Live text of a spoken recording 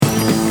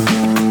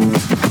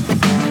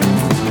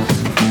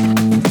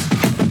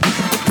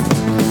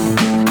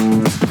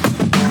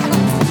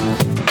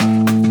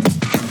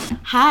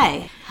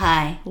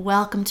Hi.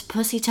 Welcome to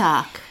Pussy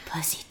Talk.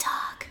 Pussy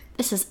Talk.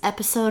 This is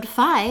episode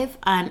 5.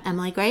 I'm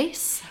Emily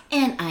Grace.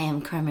 And I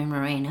am Carmen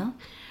Moreno.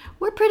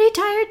 We're pretty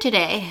tired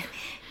today.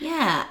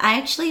 Yeah, I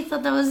actually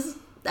thought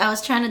I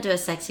was trying to do a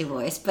sexy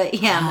voice, but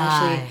yeah, I'm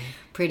actually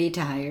pretty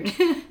tired.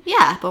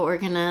 Yeah, but we're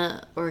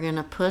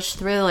gonna push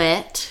through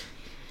it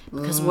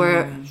because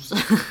we're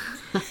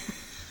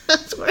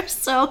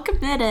so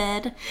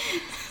committed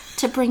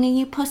to bringing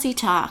you Pussy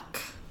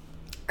Talk.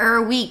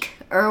 Week.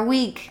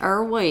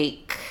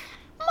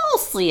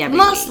 Mostly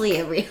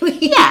every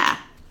week.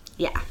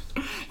 Yeah.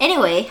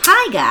 Anyway,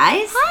 hi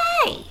guys.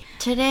 Hi.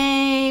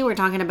 Today we're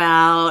talking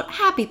about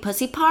Happy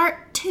Pussy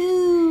Part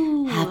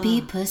 2.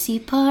 Happy Pussy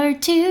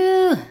Part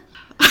 2.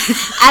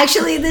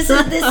 Actually, this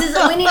is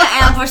we need to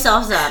amp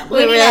ourselves up.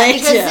 We really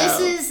because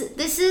do.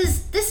 This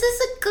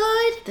is a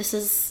good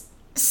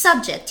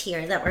subject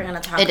here that we're going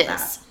to talk about. It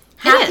is.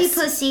 Happy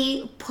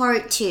Pussy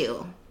Part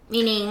 2,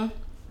 meaning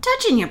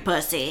Touching your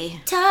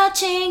pussy.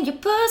 Touching your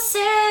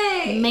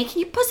pussy.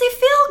 Making your pussy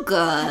feel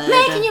good.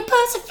 Making your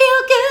pussy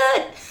feel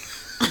good.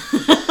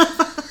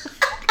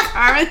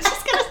 Carmen's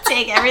just gonna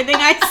take everything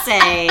I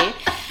say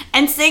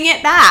and sing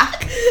it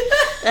back.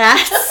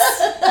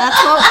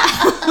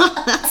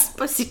 That's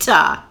Pussy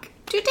Talk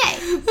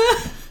today.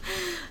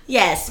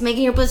 Yes,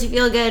 making your pussy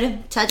feel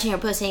good, touching your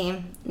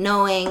pussy,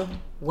 knowing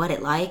what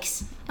it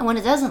likes and what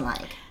it doesn't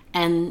like.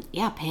 And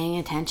paying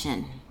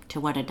attention to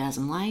what it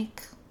doesn't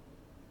like.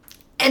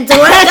 And to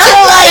what it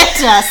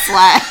Just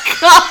like,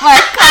 oh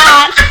my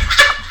god.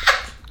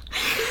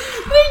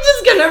 We're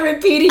just gonna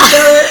repeat each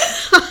other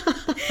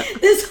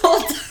this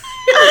whole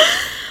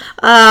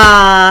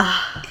time.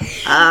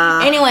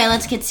 Anyway,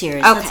 let's get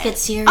serious. Okay.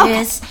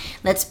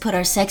 Let's put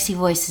our sexy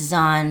voices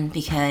on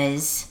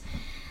because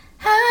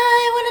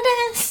I wanna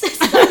dance to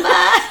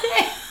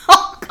somebody.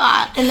 Oh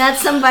god. And that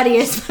somebody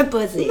is my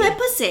pussy.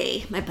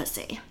 My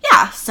pussy.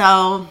 Yeah,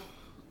 so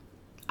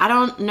I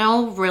don't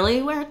know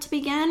really where to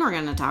begin. We're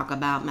going to talk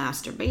about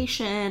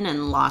masturbation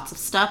and lots of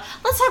stuff.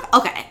 Let's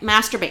talk,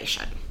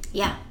 masturbation.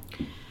 Yeah.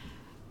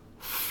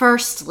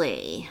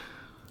 Firstly,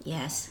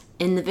 yes.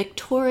 In the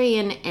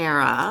Victorian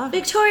era,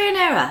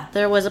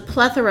 there was a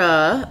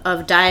plethora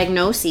of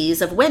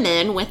diagnoses of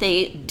women with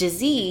a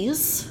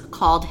disease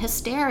called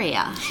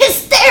hysteria.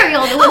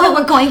 Hysteria! The women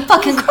were going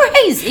fucking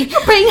crazy.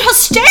 You're being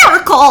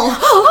hysterical.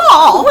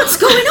 Oh, what's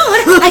going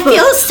on? I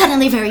feel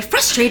suddenly very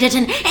frustrated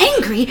and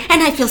angry,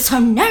 and I feel so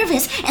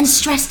nervous and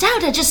stressed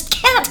out. I just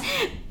can't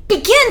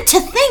begin to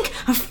think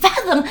or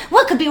fathom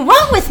what could be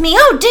wrong with me.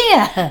 Oh,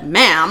 dear.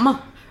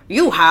 Ma'am,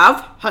 you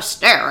have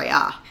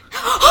hysteria.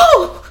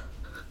 Oh!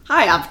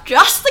 I have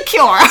just the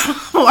cure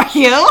for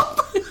you.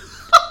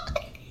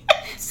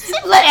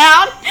 Sit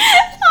down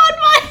on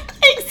my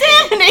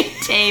examining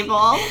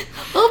table.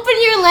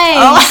 Open your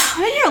legs. Oh,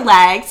 open your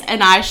legs,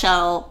 and I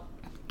shall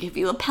give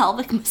you a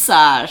pelvic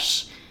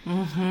massage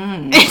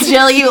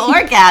until you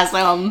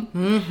orgasm.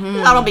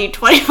 That'll be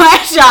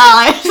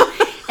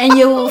 $25. And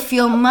you will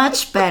feel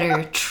much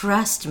better.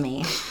 Trust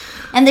me.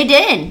 And they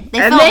did. They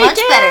felt much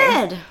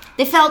better.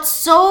 They felt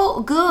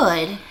so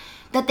good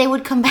that they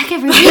would come back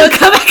every week.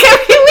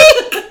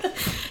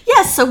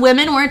 Yes, so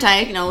women were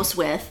diagnosed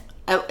with,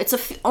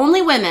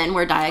 only women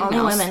were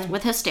diagnosed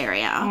with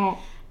hysteria. Oh.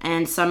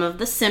 And some of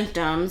the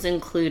symptoms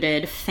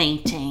included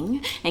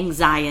fainting,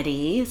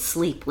 anxiety,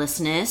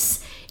 sleeplessness,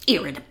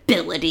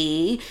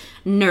 irritability,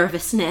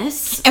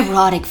 nervousness.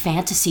 Erotic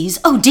fantasies.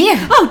 Oh dear.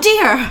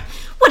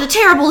 What a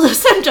terrible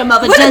symptom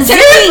of a A disease.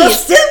 terrible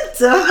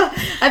symptom.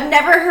 I've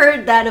never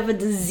heard that of a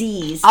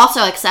disease.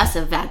 Also,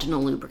 excessive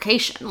vaginal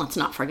lubrication. Let's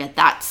not forget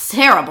that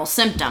terrible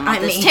symptom of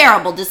this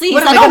terrible disease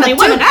that only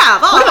women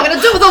have. What am I going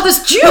to do with all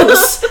this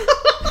juice?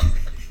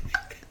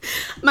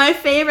 My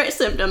favorite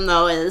symptom,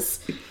 though, is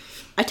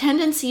a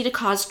tendency to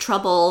cause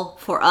trouble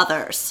for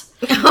others.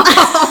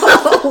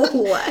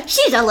 Oh,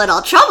 she's a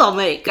little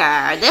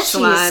troublemaker.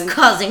 She's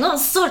causing all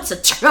sorts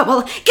of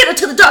trouble. Get her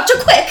to the doctor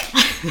quick.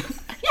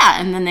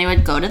 Yeah, and then they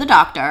would go to the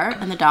doctor,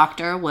 and the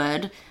doctor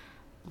would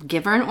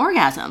give her an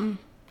orgasm,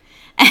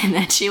 and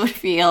then she would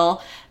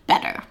feel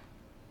better.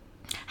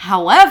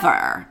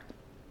 However,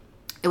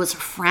 it was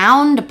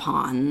frowned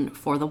upon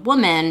for the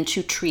woman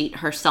to treat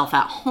herself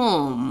at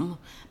home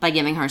by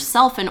giving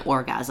herself an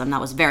orgasm. That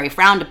was very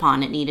frowned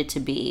upon. It needed to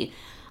be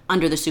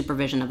under the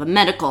supervision of a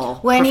medical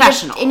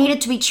professional. It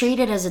needed to be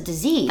treated as a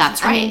disease.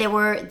 That's right. I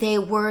mean, they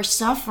were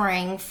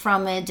suffering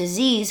from a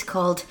disease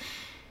called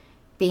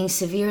being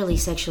severely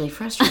sexually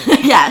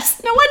frustrated.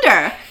 Yes, no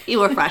wonder you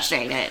were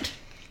frustrated.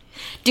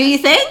 Do you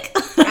think?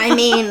 I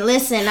mean,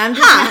 listen, I'm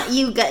just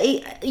you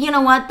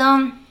know what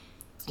though?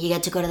 You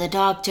get to go to the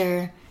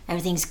doctor,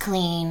 everything's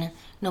clean,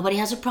 nobody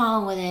has a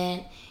problem with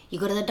it. You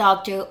go to the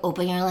doctor,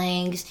 open your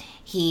legs,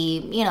 he,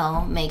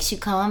 makes you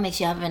come, makes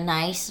you have a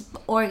nice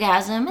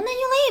orgasm, and then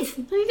you leave.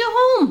 Then you go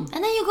home.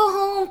 And then you go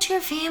home to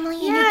your family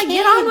and your kids.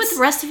 Get on with the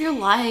rest of your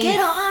life. Get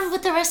on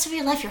with the rest of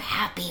your life. You're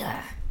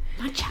happier.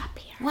 Much happier.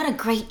 What a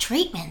great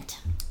treatment.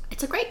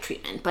 It's a great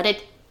treatment, but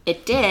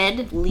it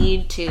did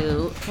lead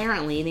to,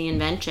 apparently, the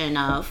invention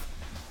of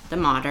the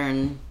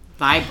modern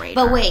vibrator.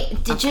 But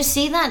wait, did you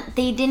see that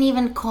they didn't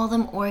even call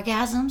them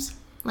orgasms?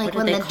 Like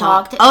when the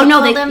call doctor... Oh,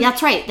 no, them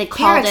that's right. They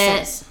called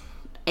paroxysms.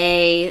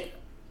 it a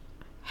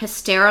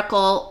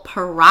hysterical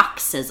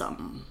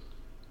paroxysm.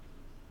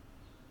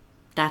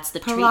 That's the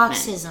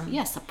Paroxysm. treatment.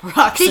 Yes, a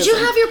paroxysm. Did you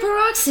have your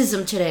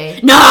paroxysm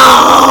today? No!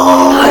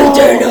 I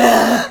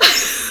didn't.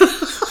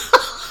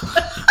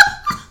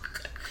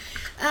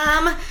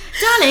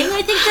 Darling,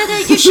 I think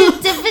that you should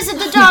visit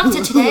the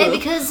doctor today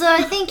because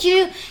I think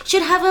you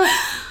should have a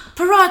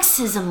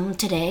paroxysm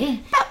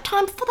today. About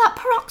time for that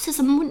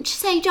paroxysm, wouldn't you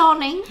say,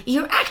 darling?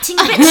 You're acting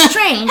a bit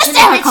strange.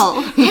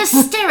 Hysterical. It's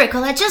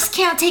hysterical. I just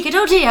can't take it.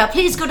 Oh dear,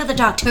 please go to the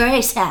doctor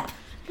ASAP.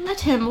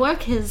 Let him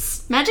work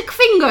his magic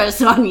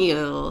fingers on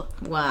you.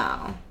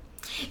 Wow.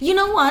 You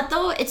know what,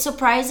 though? It's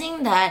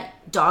surprising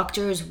that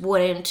doctors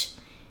wouldn't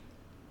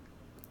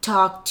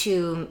talk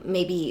to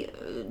maybe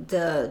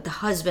the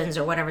husbands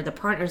or whatever, the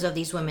partners of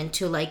these women,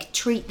 to like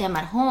treat them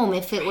at home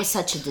if it was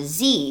such a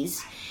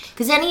disease.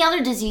 Because any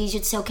other disease,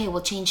 you'd say, okay,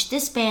 we'll change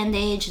this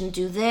bandage and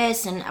do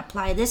this and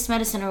apply this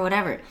medicine or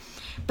whatever.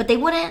 But they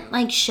wouldn't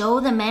like show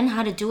the men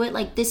how to do it.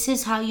 Like, this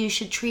is how you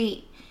should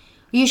treat.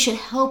 You should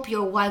help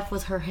your wife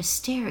with her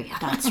hysteria.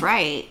 That's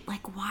right.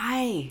 Like,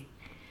 why?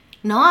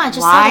 No, I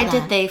just why said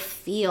that. did they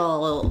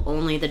feel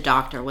only the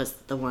doctor was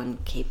the one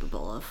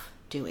capable of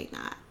doing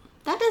that?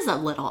 That is a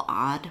little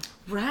odd.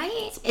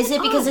 Right? Is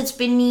it because it's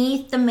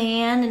beneath the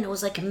man and it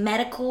was like a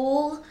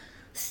medical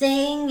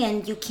thing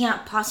and you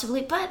can't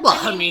possibly... But well,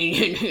 I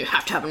mean you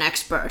have to have an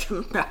expert.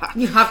 You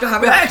have to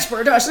have an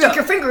expert. Stick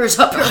your fingers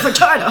up your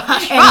vagina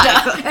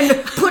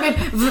and put it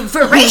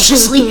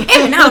voraciously in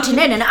and out and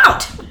in and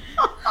out.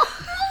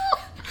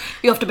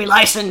 You have to be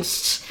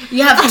licensed.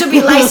 You have to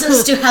be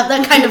licensed to have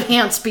that kind of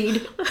hand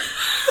speed.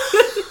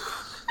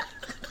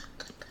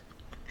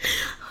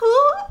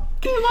 Who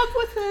came up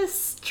with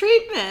this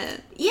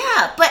treatment?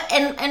 Yeah, but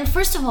and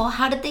first of all,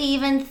 how did they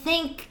even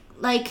think,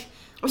 like...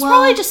 It was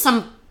probably just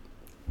some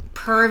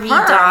pervy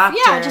doctor.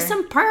 Yeah, just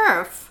some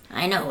perf.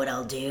 I know what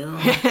I'll do.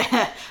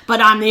 But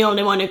I'm the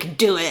only one who can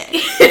do it.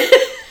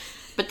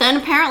 But then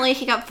apparently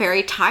he got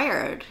very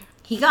tired.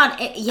 He got,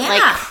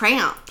 like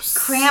cramps.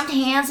 Cramped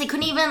hands. They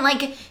couldn't even,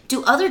 like,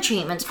 do other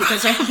treatments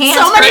because their hands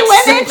so many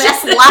women so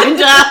just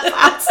lined up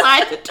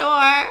outside the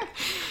door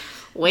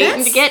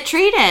waiting to get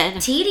treated.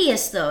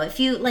 Tedious, though. If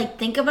you, like,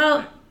 think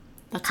about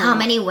how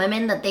many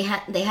women that they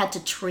had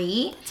to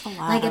treat. It's a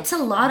lot like, it's a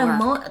lot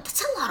work.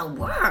 That's a lot of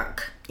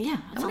work. Yeah.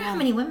 I wonder how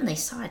many women they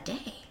saw a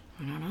day.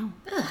 I don't know.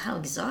 Ugh, how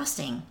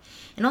exhausting.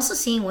 And also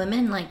seeing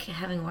women, like,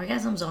 having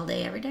orgasms all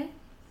day, every day.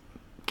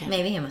 Okay.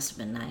 Maybe it must have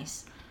been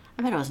nice.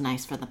 I bet it was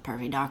nice for the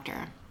pervy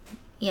doctor.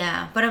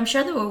 Yeah, but I'm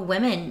sure there were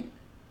women,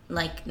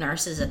 like,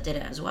 nurses that did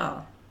it as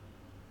well.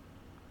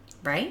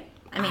 Right?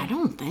 I mean, I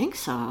don't think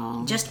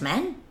so. Just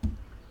men?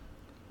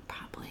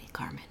 Probably,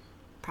 Carmen.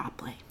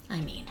 Probably.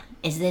 I mean,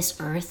 is this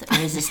Earth or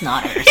is this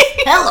not Earth?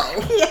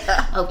 Hello.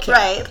 Yeah. Okay.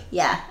 Right.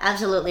 Yeah,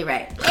 absolutely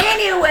right.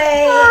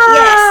 Anyway,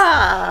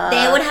 yes.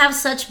 They would have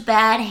such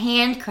bad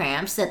hand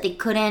cramps that they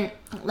couldn't,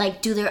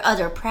 like, do their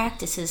other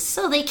practices.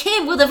 So they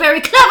came with a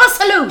very clever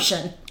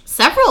solution.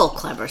 Several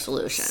clever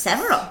solutions.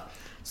 Several.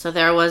 So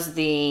there was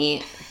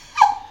the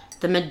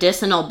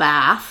medicinal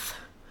bath,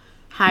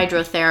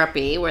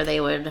 hydrotherapy, where they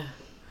would...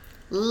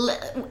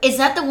 Is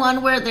that the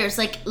one where there's,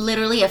 like,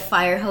 literally a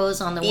fire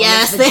hose on the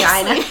woman's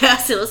vagina?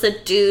 Yes, it was a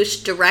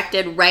douche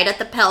directed right at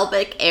the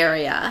pelvic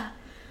area.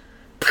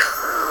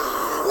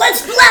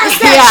 Let's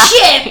blast that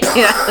shit!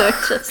 Yeah,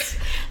 just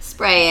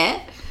spray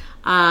it.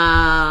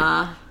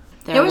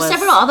 There were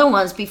several other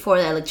ones before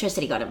the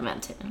electricity got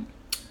invented.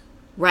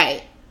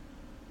 Right.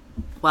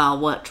 Well,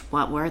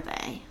 what were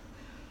they?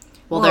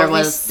 Well, there there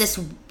was this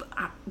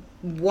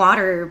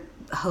water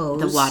hose.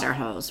 The water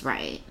hose,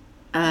 right.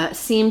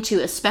 Seemed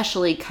to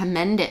especially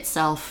commend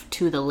itself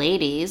to the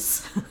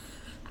ladies.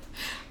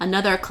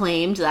 Another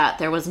claimed that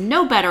there was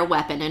no better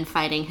weapon in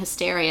fighting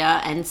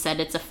hysteria and said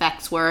its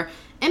effects were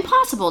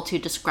impossible to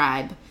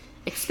describe.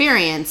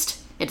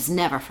 Experienced, it's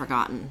never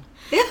forgotten.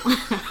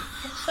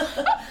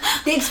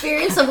 The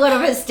experience of what,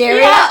 of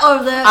hysteria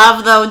or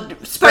the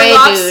spray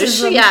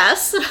douche?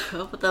 Yes,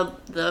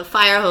 the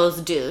fire hose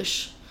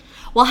douche.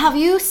 Well, have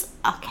you?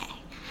 Okay.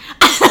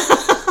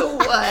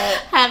 What?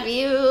 Have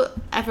you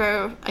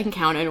ever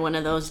encountered one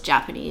of those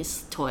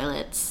Japanese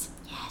toilets?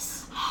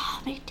 Yes.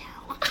 Oh, me too.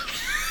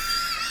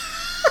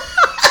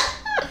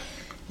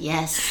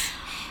 Yes.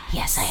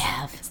 Yes, I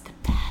have. It's the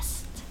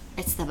best.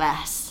 It's the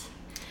best.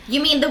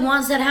 You mean the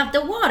ones that have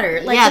the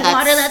water? Like the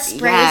water that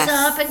sprays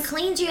up and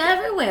cleans you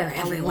everywhere.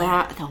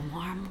 The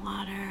warm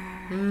water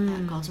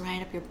that goes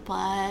right up your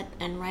butt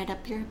and right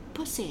up your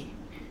pussy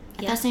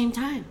at the same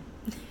time.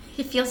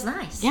 It feels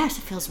nice. Yes,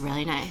 it feels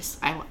really nice.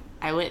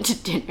 I went to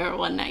dinner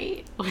one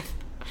night with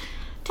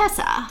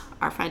Tessa,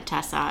 our friend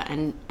Tessa,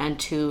 and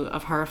two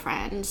of her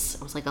friends.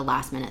 It was like a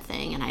last minute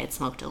thing, and I had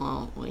smoked a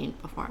little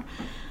weed before.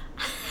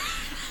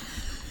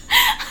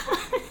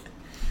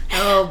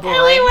 Oh boy.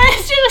 And we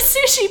went to a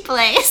sushi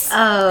place.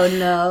 Oh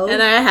no.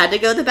 And I had to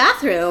go to the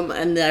bathroom,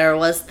 and there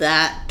was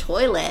that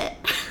toilet.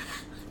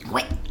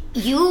 Wait,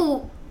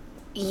 you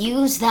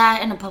use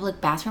that in a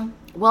public bathroom?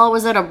 Well, it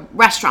was at a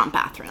restaurant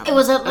bathroom. It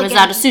was at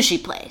a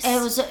sushi place.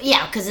 It was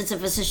because it's a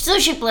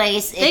sushi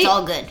place. It's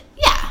all good.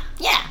 Yeah.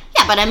 Yeah.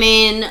 Yeah, but I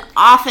mean,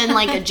 often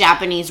like a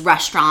Japanese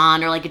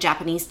restaurant or like a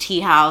Japanese tea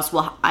house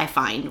will have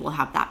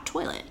that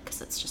toilet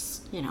because it's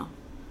just,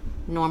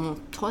 normal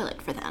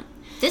toilet for them.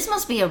 This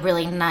must be a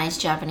really nice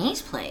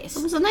Japanese place.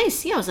 It was a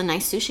nice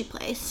sushi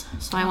place.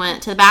 So I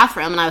went to the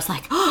bathroom and I was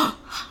like, oh,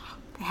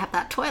 they have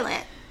that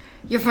toilet.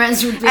 Your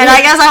friends would be And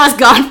I guess I was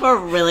gone for a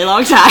really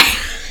long time.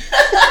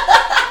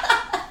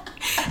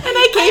 And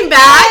I came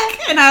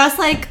back and I was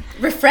like,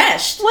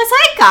 refreshed. Was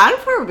I gone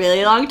for a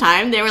really long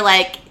time? They were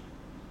like,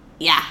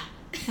 yeah.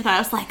 And I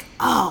was like,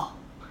 oh,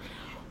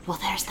 well,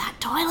 there's that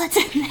toilet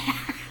in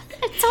there.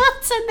 There's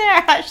toilets in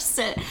there. I was just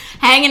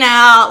hanging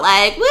out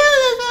like, woo,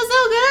 this feels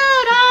so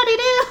good.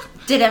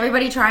 Howdy-do. Did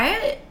everybody try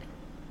it?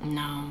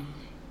 No.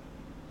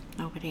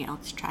 Nobody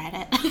else tried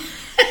it.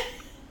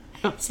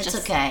 It's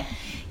okay.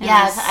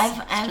 Yeah,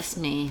 I've just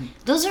me.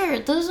 Those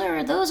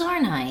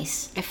are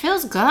nice. It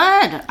feels good.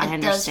 I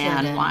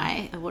understand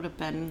why it would have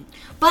been.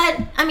 But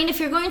I mean, if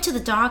you're going to the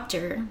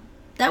doctor,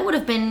 that would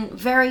have been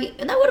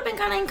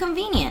kind of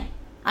inconvenient.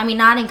 I mean,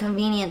 not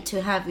inconvenient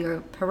to have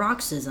your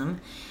paroxysm,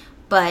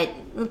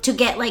 but to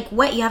get like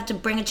wet, you have to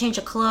bring a change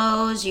of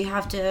clothes. You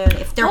have to in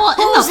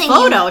the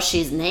photo,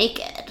 she's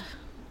naked.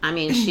 I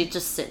mean, she's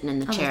just sitting in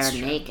the chair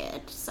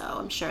naked. So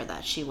I'm sure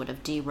that she would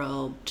have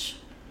derobed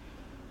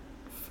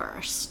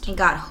first. It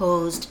got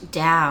hosed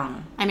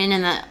down. I mean,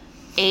 in the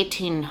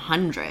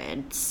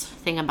 1800s,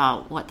 think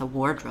about what the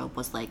wardrobe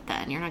was like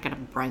then. You're not going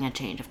to bring a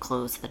change of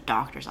clothes to the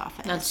doctor's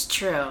office. That's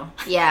true.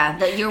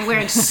 Yeah, you're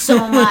wearing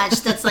so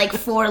much. That's like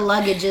 4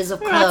 luggages of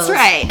clothes. That's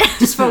right.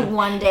 Just for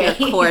one day.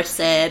 Your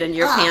corset and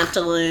your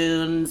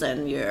pantaloons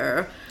and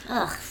your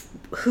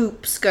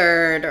hoop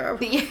skirt. Or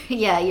the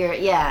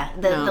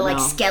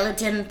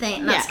skeleton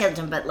thing. Not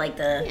skeleton, but like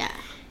the... Yeah.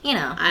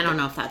 I don't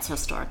know if that's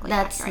historically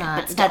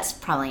accurate. That's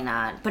probably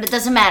not. But it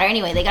doesn't matter.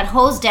 Anyway, they got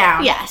hosed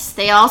down. Yes.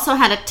 They also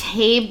had a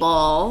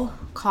table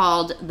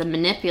called the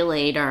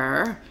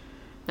manipulator.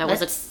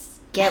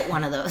 Get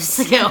one of those.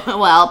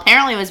 Well,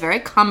 apparently it was very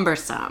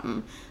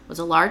cumbersome. It was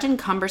a large and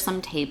cumbersome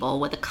table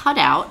with a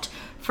cutout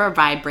for a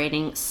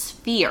vibrating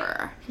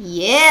sphere.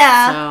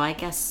 Yeah. So I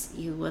guess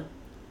you would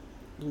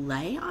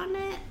lay on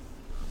it.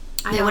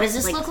 What does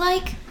this look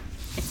like?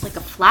 It's like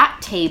a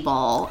flat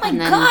table. Oh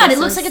my God, it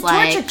looks like a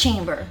torture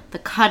chamber. The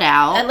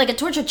cutout. Like a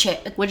torture chair.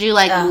 Would you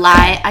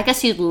lie? I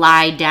guess you'd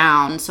lie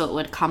down so it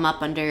would come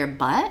up under your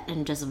butt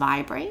and just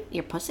vibrate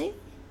your pussy,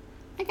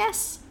 I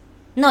guess.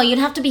 No, you'd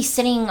have to be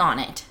sitting on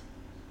it.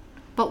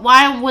 But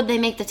why would they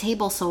make the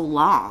table so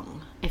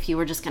long if you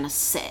were just going to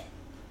sit?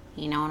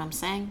 You know what I'm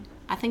saying?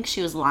 I think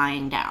she was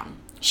lying down.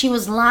 She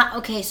was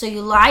okay, so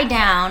you lie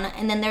down,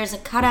 and then there's a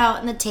cutout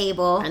in the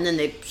table. And then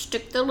they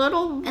stick the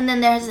little and then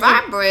there's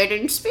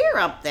vibrating sphere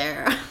up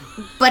there.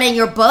 But in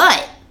your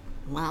butt.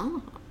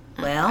 Well,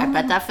 I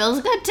bet that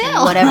feels good, too.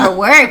 Whatever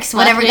works.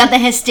 Whatever got the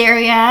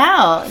hysteria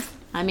out.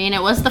 I mean,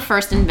 it was the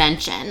first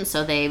invention,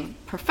 so they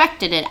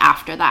perfected it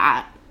after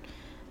that.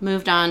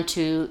 Moved on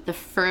to the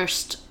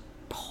first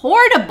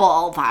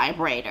portable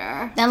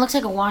vibrator. That looks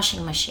like a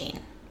washing machine.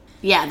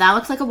 Yeah, that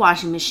looks like a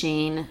washing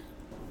machine.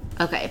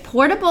 Okay,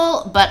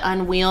 portable but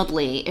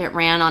unwieldy. It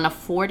ran on a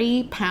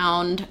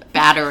 40-pound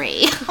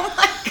battery. Oh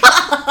my God.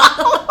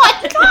 Oh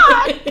my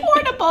God.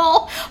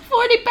 Portable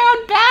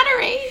 40-pound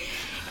battery.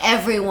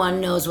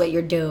 Everyone knows what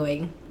you're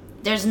doing.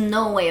 There's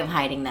no way of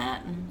hiding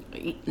that.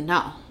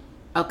 No.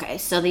 Okay,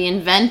 so the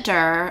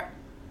inventor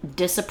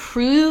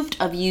disapproved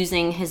of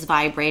using his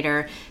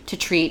vibrator to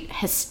treat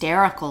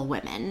hysterical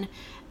women,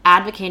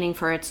 advocating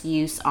for its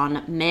use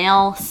on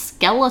male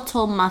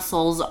skeletal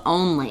muscles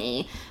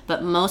only,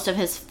 but most of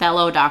his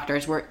fellow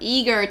doctors were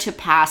eager to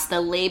pass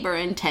the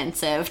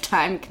labor-intensive,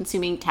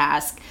 time-consuming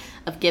task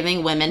of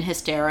giving women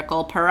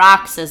hysterical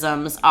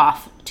paroxysms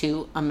off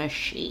to a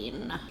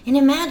machine. And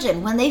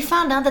imagine, when they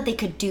found out that they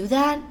could do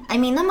that, I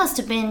mean, that must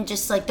have been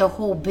just like their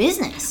whole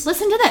business.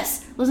 Listen to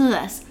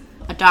this.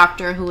 A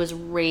doctor who was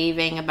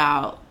raving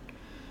about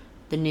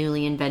the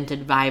newly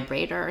invented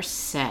vibrator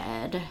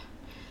said,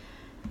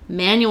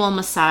 manual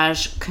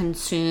massage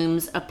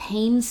consumes a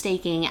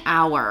painstaking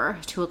hour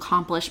to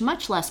accomplish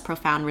much less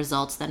profound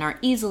results than are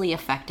easily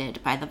affected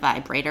by the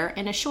vibrator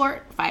in a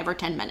short 5 or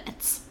 10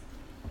 minutes.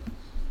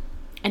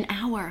 An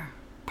hour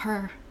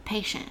per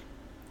patient.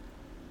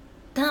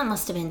 That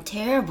must have been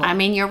terrible. I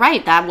mean, you're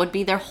right. That would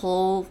be their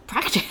whole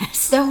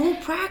practice.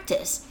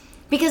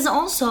 Because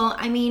also,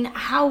 I mean,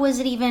 how was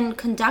it even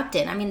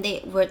conducted? I mean,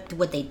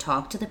 would they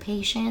talk to the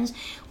patients?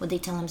 Would they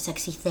tell them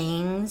sexy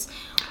things?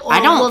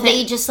 Or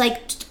they just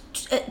like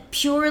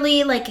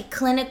purely like a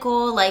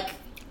clinical like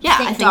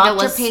I think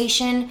doctor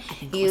patient?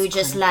 You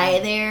just lie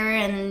there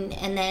and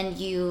then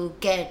you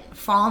get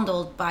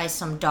fondled by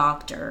some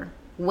doctor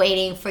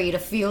waiting for you to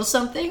feel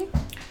something?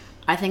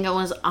 I think it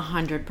was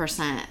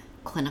 100%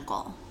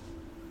 clinical.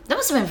 That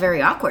must have been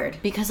very awkward.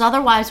 Because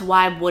otherwise,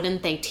 why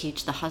wouldn't they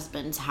teach the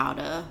husbands how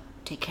to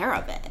take care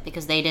of it?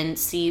 Because they didn't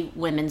see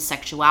women's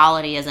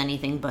sexuality as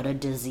anything but a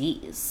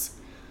disease.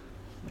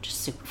 which is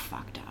super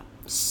fucked up.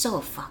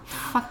 So fucked up.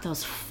 Fuck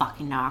those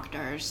fucking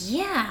doctors.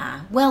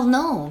 Yeah. Well,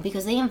 no,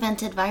 because they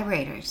invented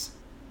vibrators.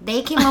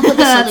 They came up with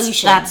a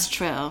solution. That's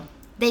true.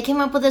 They came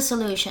up with a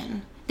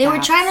solution. They were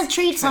trying to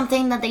treat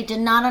something that they did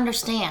not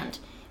understand.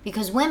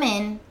 Because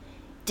women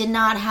did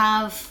not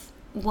have,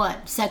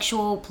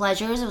 sexual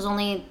pleasures. It was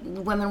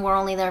women were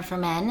only there for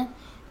men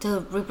to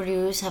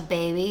reproduce, have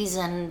babies,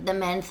 and the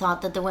men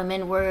thought that the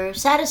women were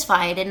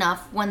satisfied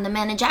enough when the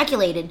men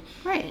ejaculated.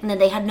 Right. And then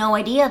they had no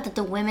idea that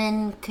the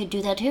women could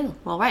do that too.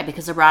 Well, right,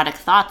 because erotic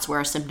thoughts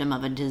were a symptom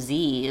of a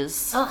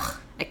disease. Ugh.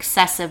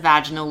 Excessive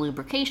vaginal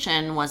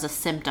lubrication was a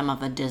symptom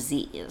of a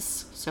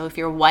disease. So if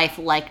your wife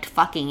liked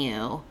fucking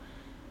you,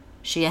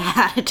 she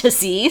had a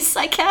disease,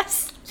 I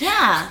guess.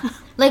 Yeah.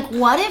 Like,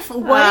 what if there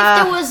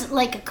was,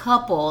 like, a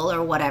couple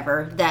or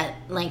whatever that,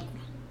 like,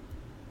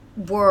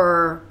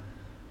 were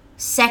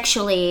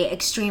sexually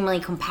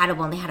extremely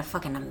compatible and they had a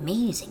fucking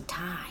amazing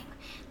time?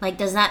 Like,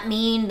 does that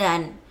mean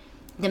that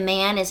the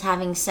man is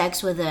having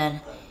sex with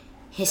a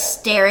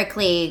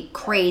hysterically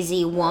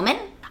crazy woman?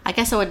 I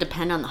guess it would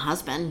depend on the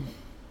husband,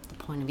 the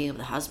point of view of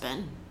the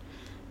husband.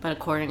 But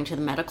according to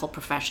the medical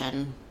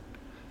profession,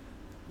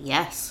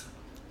 yes.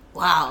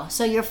 Wow.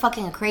 So you're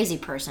fucking a crazy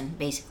person,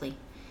 basically.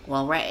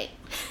 Well, right.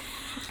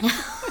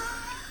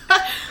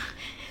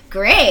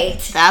 Great.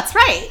 That's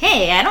right.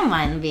 Hey, I don't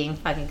mind being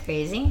fucking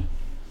crazy.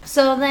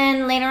 So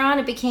then later on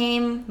it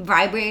became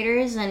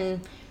vibrators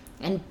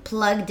and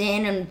plugged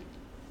in and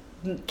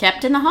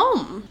kept in the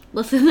home.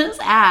 Listen to this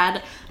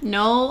ad.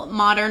 No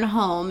modern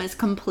home is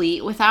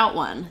complete without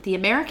one. The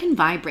American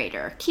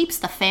vibrator keeps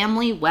the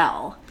family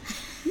well.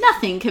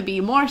 Nothing could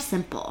be more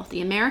simple. The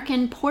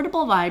American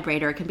portable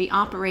vibrator can be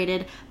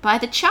operated by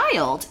the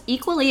child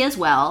equally as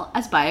well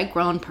as by a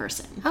grown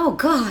person. Oh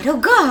God, oh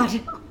God.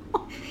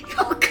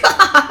 Oh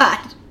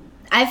God.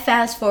 I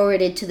fast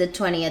forwarded to the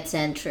 20th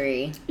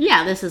century.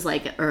 Yeah, this is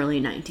like early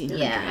 1900s.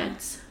 Yeah.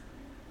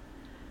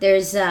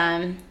 There's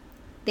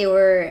they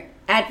were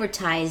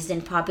advertised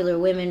in popular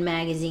women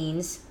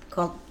magazines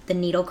called The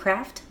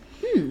Needlecraft,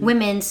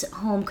 Women's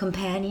Home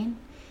Companion,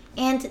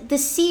 and the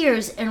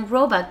Sears and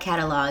Roebuck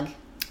catalog.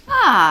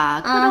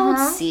 Ah,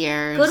 good old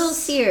Sears. Good old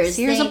Sears.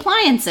 Sears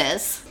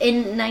appliances.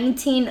 In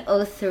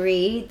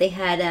 1903, they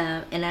had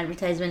an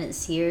advertisement at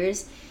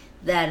Sears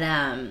that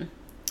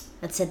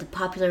said the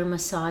popular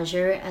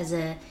massager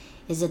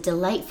is a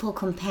delightful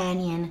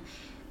companion.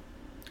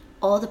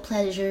 All the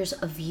pleasures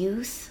of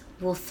youth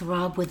will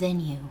throb within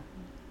you.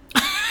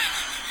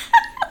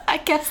 I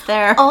guess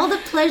there. All the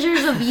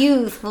pleasures of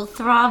youth will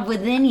throb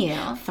within you.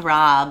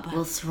 Throb.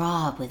 Will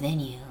throb within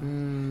you.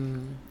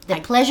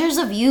 The pleasures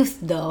of youth,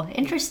 though.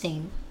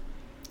 Interesting.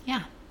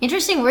 Yeah.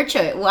 Interesting word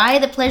choice. Why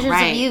the pleasures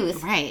of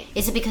youth? Right.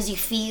 Is it because you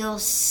feel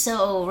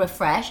so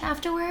refreshed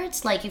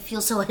afterwards? Like you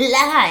feel so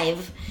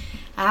alive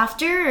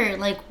after? Or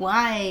like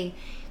why?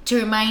 To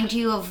remind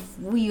you of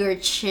your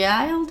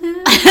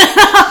childhood?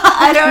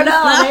 I don't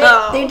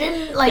know. They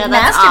didn't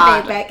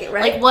masturbate back it,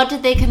 right? Like what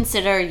did they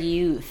consider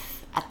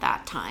youth at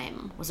that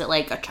time? Was it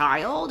like a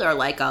child or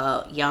like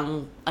a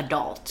young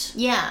adult?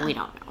 Yeah. We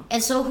don't know.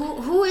 And so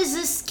who is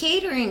this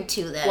catering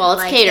to then? Well,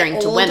 it's like catering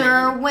to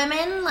older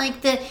women,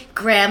 like the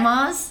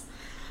grandmas?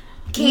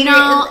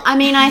 No, I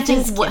mean, I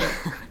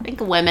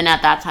think women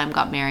at that time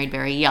got married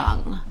very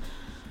young.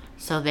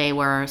 So they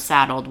were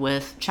saddled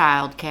with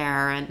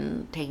childcare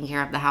and taking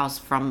care of the house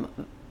from,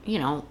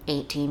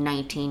 18,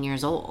 19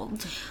 years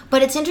old.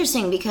 But it's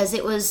interesting because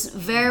it was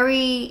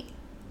very,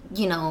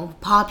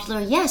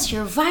 popular. Yes,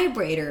 you're a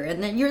vibrator,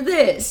 and then you're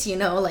this,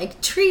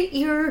 treat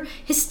your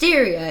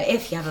hysteria.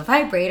 If you have a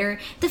vibrator,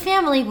 the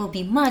family will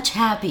be much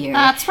happier.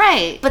 That's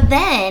right. But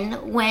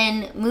then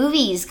when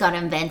movies got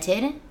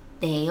invented,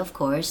 they, of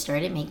course,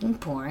 started making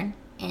porn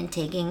and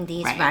taking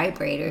these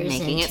vibrators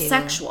making it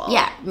sexual.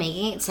 Yeah,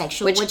 making it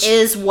sexual. Which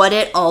is what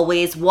it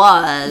always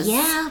was.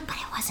 Yeah, but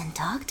it wasn't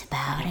talked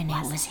about, and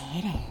it was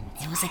hidden.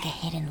 It was like a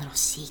hidden little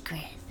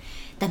secret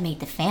that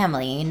made the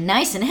family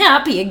nice and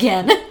happy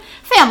again.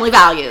 Family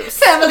values.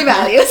 Family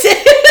values.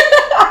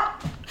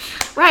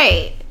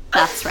 Right.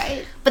 That's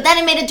right. But then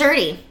it made it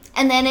dirty.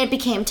 And then it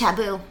became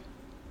taboo.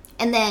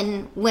 And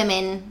then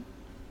women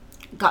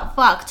got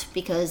fucked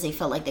because they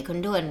felt like they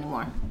couldn't do it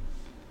anymore.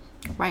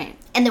 Right.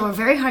 And they were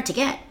very hard to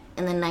get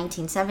in the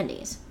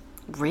 1970s.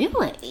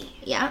 Really?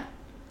 Yeah.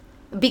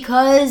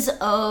 Because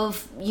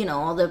of,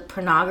 all the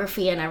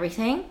pornography and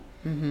everything.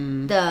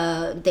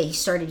 Mm-hmm. They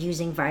started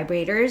using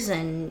vibrators,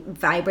 and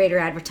vibrator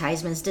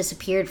advertisements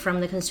disappeared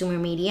from the consumer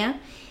media,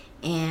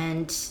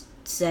 and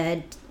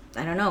said,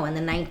 I don't know, in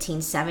the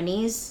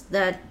 1970s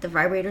that the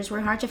vibrators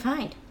were hard to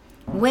find.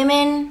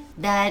 Women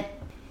that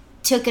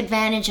took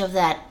advantage of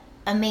that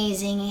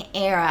amazing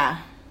era,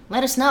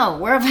 let us know.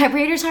 Were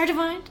vibrators hard to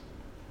find?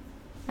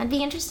 That'd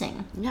be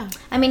interesting. Yeah.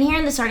 I mean, here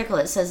in this article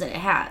it says that it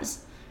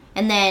has.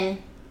 And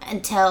then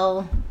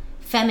until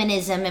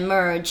feminism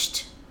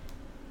emerged,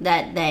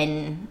 that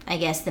then I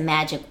guess the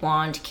magic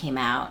wand came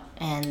out,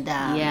 and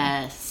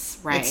yes,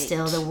 right. It's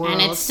still the world,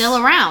 and it's still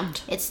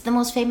around. It's the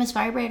most famous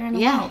vibrator in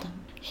the world.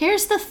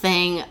 Here's the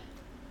thing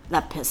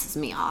that pisses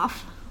me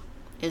off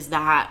is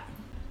that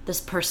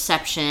this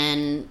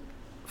perception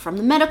from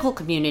the medical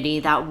community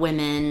that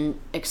women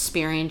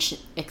experiencing.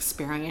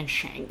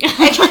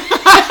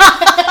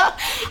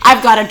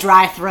 I've got a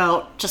dry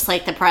throat, just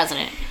like the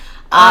president.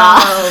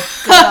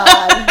 Oh,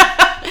 God.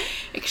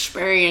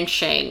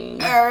 Experiencing.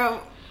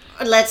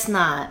 Let's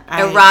not.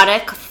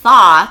 Erotic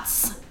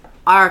thoughts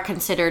are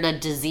considered a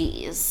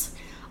disease.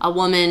 A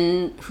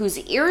woman who's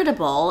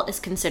irritable is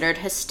considered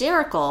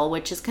hysterical,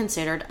 which is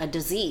considered a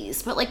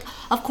disease. But, like,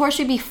 of course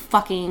you'd be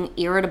fucking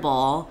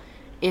irritable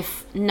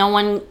if no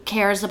one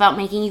cares about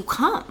making you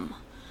come.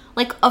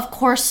 Like, of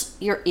course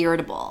you're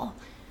irritable.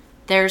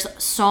 There's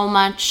so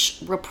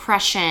much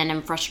repression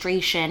and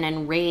frustration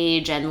and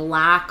rage and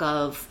lack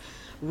of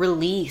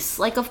release.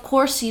 Like, of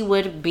course you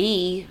would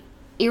be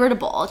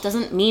irritable. It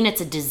doesn't mean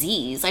it's a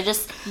disease.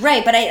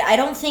 Right, but I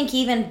don't think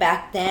even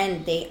back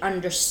then they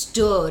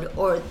understood,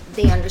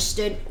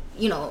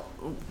 you know,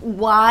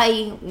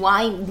 why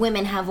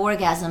women have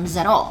orgasms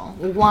at all.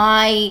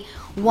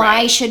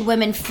 Why should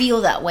women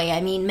feel that way?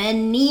 I mean,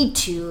 men need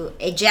to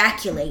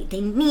ejaculate.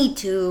 They need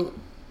to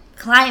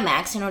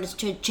climax in order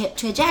to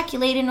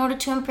ejaculate in order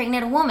to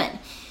impregnate a woman.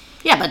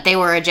 Yeah, but they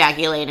were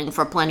ejaculating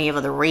for plenty of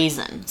other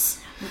reasons.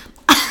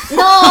 No,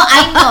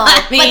 I know.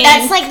 I mean, but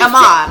that's like come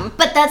on.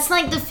 But that's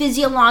like the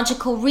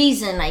physiological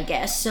reason, I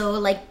guess. So,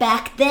 like,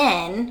 back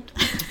then,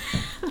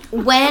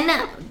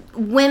 when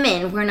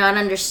women were not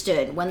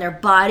understood, when their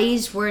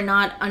bodies were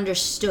not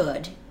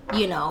understood,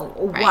 you know,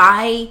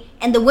 why,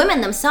 and the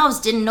women themselves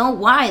didn't know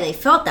why they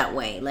felt that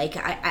way. Like,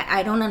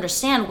 I don't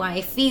understand why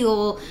I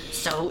feel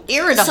so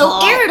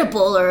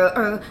irritable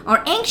or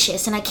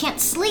anxious, and I can't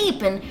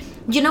sleep, and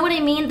you know what I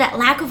mean? That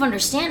lack of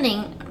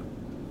understanding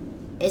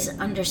is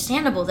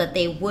understandable, that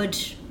they would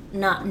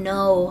not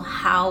know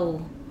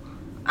how.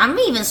 I'm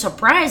even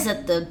surprised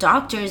that the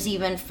doctors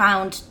even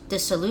found the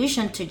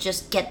solution to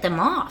just get them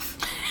off.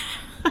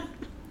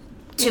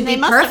 To be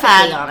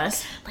perfectly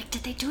honest. Like,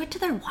 did they do it to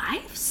their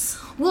wives?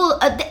 Well,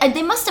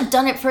 they must have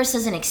done it first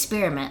as an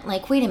experiment.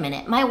 Like, wait a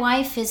minute, my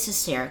wife is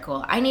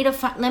hysterical. I need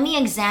to let me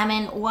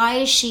examine, why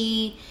is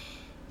she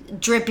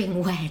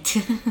dripping wet?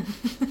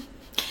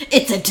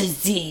 It's a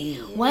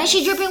disease. Why is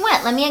she dripping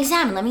wet? Let me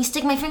examine. Let me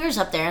stick my fingers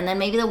up there. And then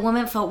maybe the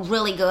woman felt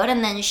really good,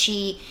 and then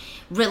she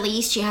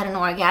released, she had an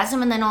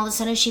orgasm, and then all of a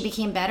sudden she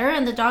became better,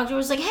 and the doctor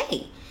was like,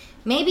 hey,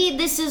 maybe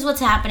this is what's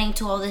happening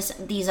to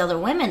these other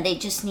women. They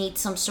just need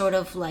some sort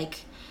of,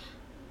 like,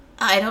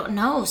 I don't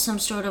know, some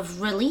sort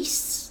of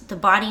release. The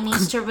body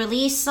needs to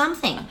release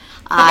something.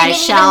 I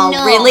shall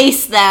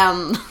release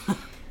them.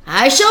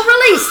 I shall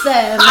release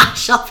them. I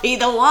shall be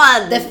the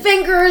one. The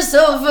fingers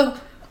of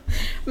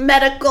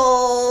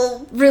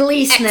medical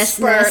releaseness.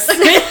 The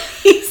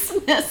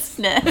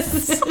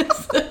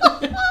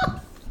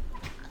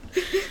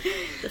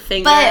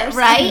fingers of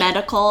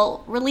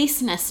medical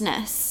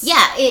releaseness.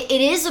 Yeah, it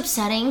is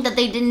upsetting that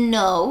they didn't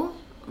know,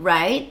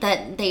 right?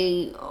 That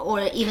they,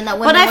 or even that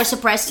women were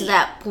suppressed to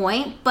that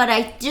point. But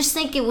I just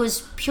think it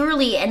was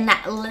purely a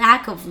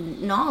lack of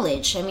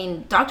knowledge. I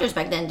mean, doctors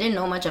back then didn't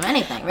know much of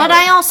anything. Really. But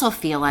I also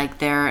feel like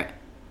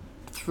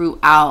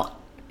throughout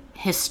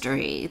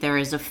history, there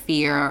is a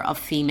fear of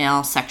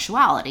female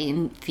sexuality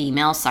and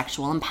female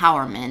sexual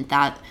empowerment,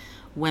 that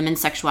women's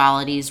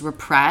sexuality is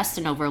repressed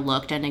and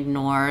overlooked and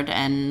ignored.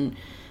 And,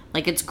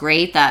 like, it's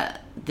great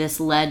that this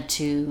led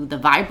to the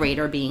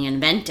vibrator being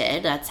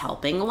invented. That's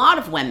helping a lot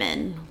of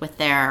women with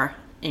their,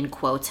 in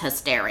quotes,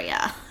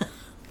 hysteria.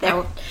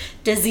 Their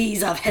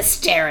disease of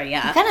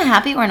hysteria. I'm kind of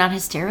happy we're not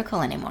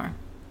hysterical anymore.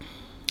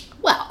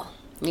 Well,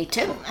 me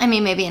too. I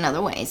mean, maybe in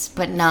other ways,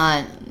 but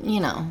not, you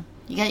know,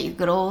 you got your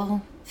good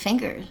old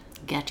fingers.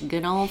 Get your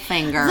good old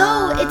finger.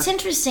 Though, it's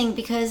interesting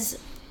because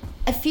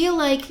I feel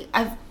like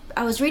I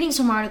was reading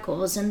some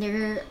articles, and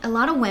there are a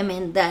lot of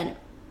women that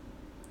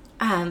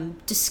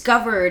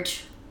discovered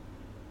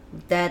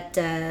that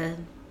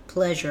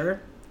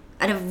pleasure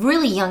at a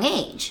really young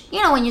age.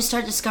 You know, when you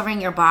start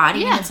discovering your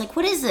body, and it's like,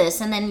 what is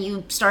this? And then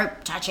you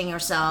start touching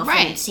yourself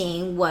and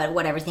seeing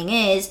what everything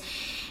is.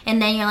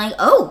 And then you're like,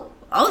 oh,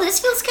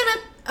 this feels kind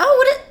of,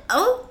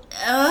 oh.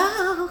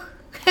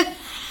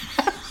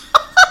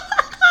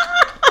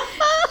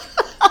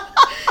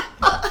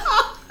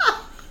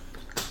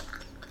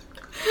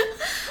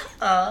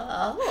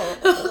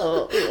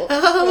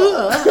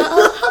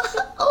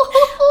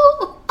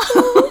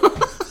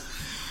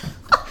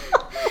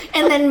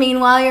 And then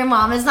meanwhile, your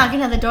mom is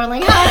knocking at the door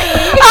like,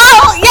 honey.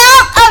 Oh,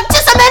 yeah,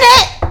 just a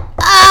minute.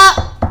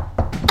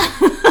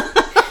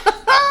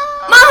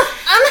 Mom,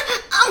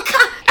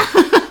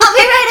 I'll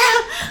be right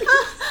out.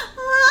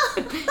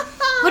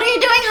 What are you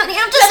doing, honey?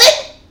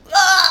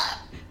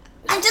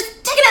 I'm just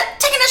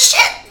taking a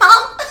shit,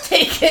 Mom.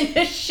 Taking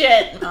a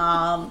shit,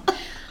 Mom.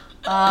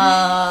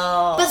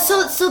 Oh. But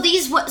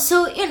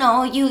so you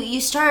know, you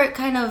start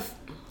kind of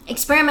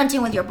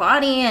experimenting with your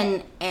body,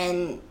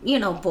 and you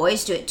know,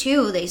 boys do it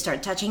too. They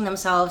start touching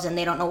themselves, and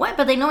they don't know why,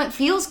 but they know it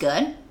feels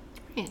good.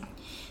 Yeah.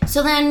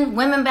 So then,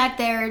 women back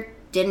there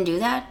didn't do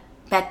that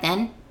back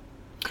then.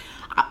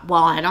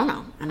 Well, I don't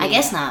know. I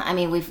guess not. I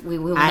mean, we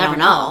will I never don't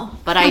know.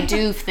 But I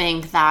do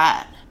think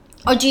that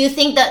Or do you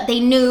think that they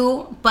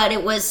knew, but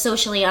it was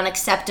socially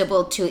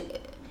unacceptable to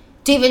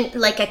even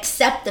like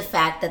accept the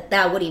fact that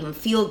that would even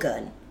feel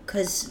good?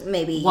 Because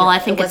maybe I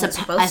think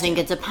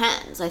it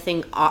depends. I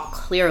think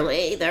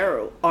clearly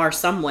there are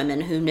some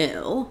women who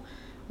knew,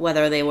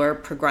 whether they were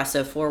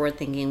progressive,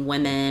 forward-thinking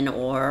women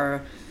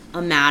or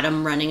a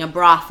madam running a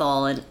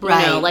brothel, and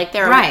like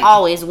there are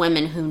always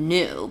women who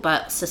knew,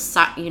 but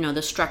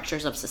the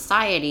structures of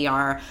society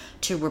are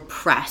to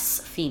repress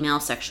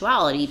female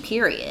sexuality,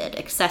 period.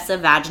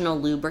 Excessive vaginal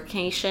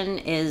lubrication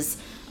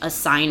is a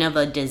sign of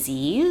a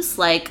disease.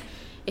 Like,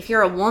 if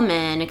you're a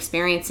woman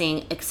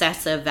experiencing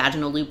excessive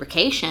vaginal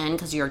lubrication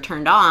because you're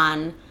turned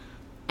on,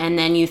 and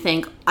then you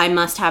think, I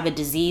must have a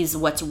disease,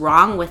 what's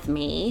wrong with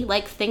me?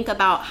 Like, think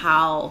about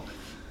how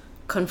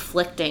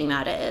conflicting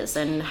that is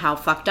and how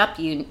fucked up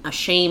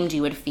ashamed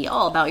you would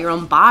feel about your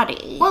own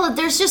body. Well,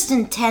 there's just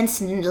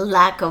intense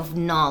lack of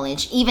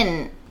knowledge.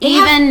 Even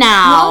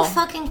now. No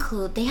fucking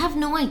clue. They have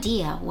no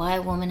idea why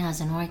a woman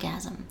has an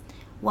orgasm.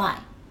 Why?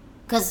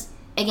 Because,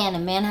 again, a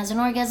man has an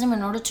orgasm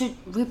in order to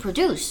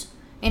reproduce,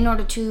 in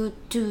order to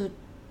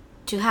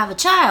have a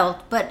child.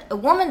 But a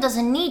woman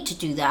doesn't need to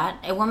do that.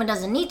 A woman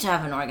doesn't need to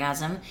have an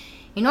orgasm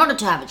in order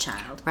to have a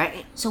child.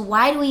 Right. So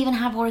why do we even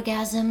have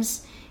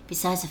orgasms?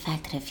 Besides the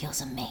fact that it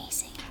feels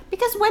amazing.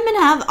 Because women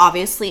have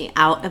obviously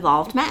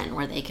out-evolved men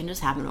where they can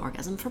just have an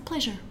orgasm for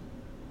pleasure.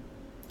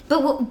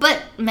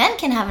 But men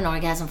can have an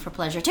orgasm for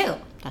pleasure too.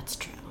 That's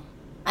true.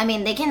 I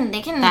mean, they can.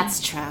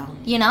 That's true.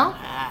 You know?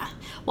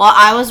 Well,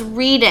 I was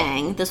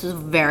reading, this was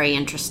very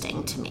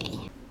interesting to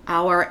me.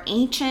 Our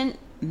ancient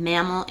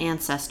mammal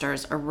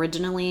ancestors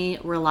originally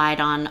relied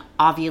on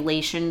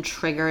ovulation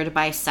triggered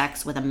by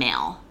sex with a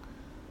male.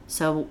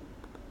 So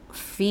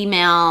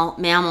female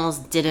mammals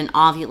didn't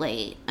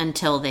ovulate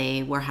until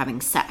they were having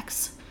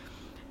sex.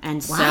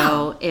 And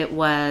so it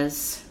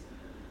was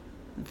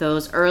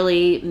those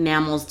early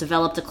mammals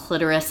developed a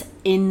clitoris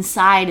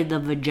inside the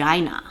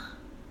vagina.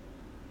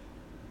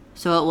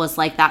 So it was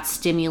like that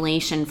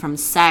stimulation from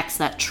sex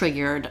that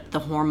triggered the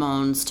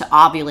hormones to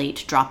ovulate,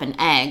 to drop an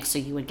egg, so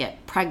you would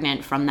get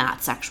pregnant from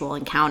that sexual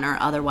encounter.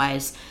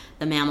 Otherwise,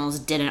 the mammals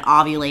didn't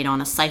ovulate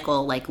on a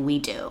cycle like we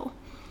do.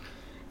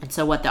 And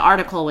so what the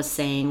article was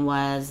saying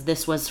was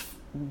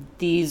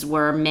these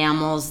were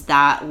mammals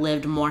that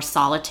lived more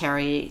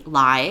solitary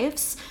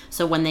lives.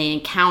 So when they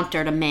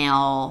encountered a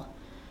male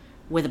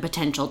with a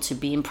potential to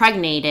be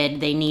impregnated,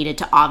 they needed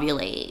to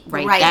ovulate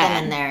right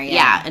then and there.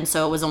 Yeah, and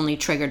so it was only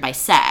triggered by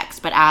sex.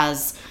 But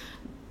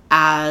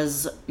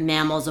as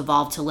mammals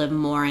evolved to live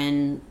more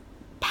in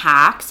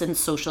packs and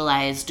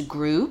socialized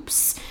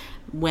groups,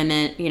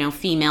 women,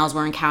 females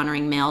were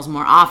encountering males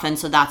more often.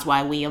 So that's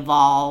why we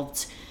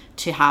evolved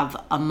to have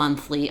a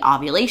monthly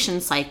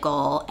ovulation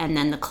cycle, and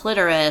then the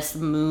clitoris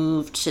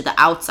moved to the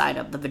outside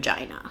of the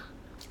vagina.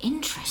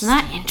 Interesting. Isn't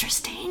that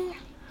interesting?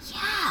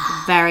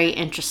 Yeah. Very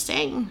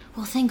interesting.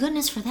 Well, thank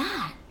goodness for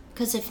that.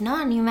 Because if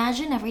not, you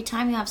imagine every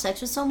time you have sex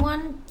with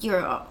someone,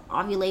 your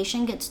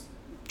ovulation gets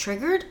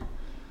triggered?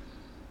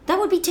 That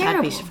would be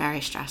terrible. That'd be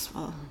very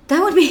stressful.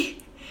 That would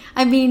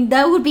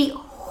be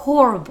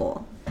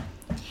horrible.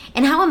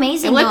 And how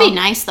amazing, it would be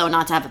nice, though,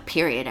 not to have a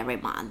period every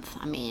month.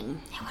 I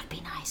mean, it would be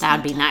nice. That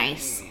would be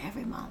nice.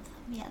 Every month.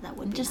 Yeah, that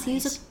would be just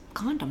nice. Use a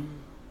condom.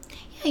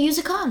 Yeah, use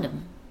a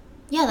condom.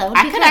 Yeah, that would be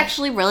I could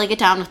actually really get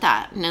down with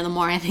that, the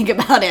more I think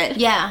about it.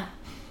 Yeah.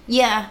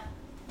 Yeah.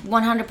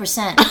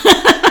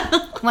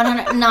 100%.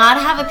 100. Not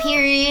have a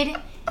period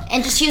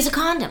and just use a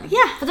condom.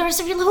 Yeah. For the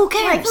rest of your life, who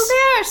cares? Like, who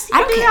cares?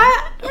 I don't care.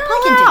 That. Yeah,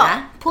 I can do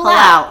that. Pull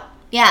out.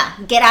 Yeah,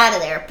 get out of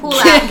there. Pull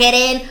out. Get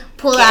in.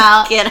 Pull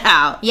out. Get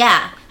out.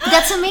 Yeah.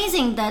 That's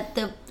amazing that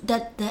the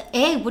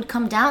egg would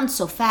come down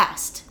so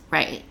fast.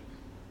 Right.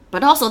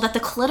 But also that the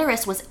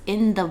clitoris was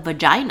in the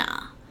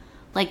vagina.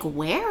 Like,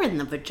 where in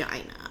the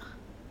vagina?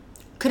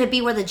 Could it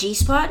be where the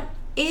G-spot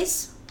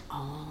is?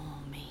 Oh,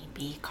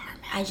 maybe,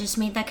 Carmen. I just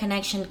made that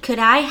connection. Did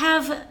I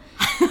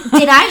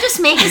just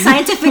make a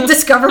scientific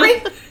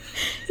discovery?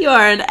 You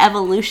are an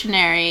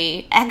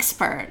evolutionary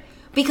expert.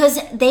 Because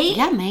they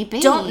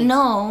maybe. don't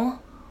know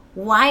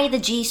why the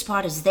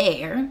G-spot is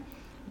there.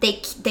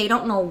 They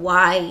don't know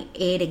why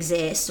it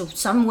exists. So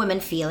some women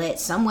feel it,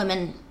 some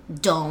women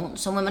don't.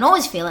 Some women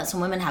always feel it,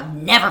 some women have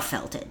never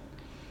felt it.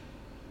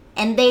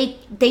 And they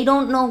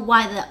don't know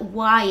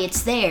why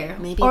it's there,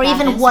 maybe or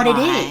even what why.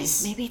 It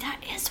is. Maybe that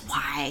is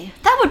why.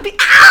 That would be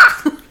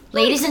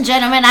Ladies and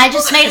gentlemen, I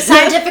just made a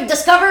scientific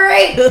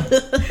discovery.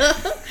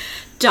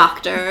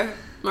 Dr.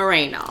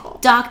 Moreno.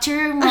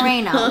 Dr.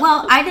 Moreno.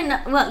 Well, I didn't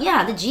know. Well,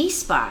 yeah, the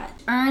G-spot.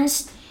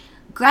 Ernst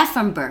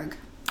Grafenberg.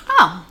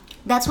 Oh.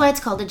 That's why it's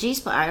called the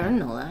G-spot. I didn't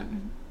know that.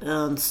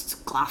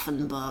 Ernst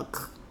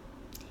Grafenberg.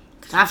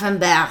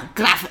 Grafenberg.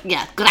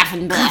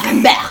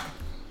 Grafenberg.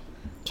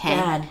 Okay.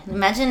 God,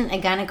 imagine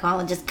a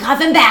gynecologist.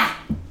 Grafenberg.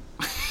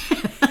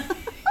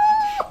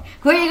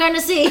 Who are you going to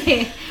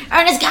see?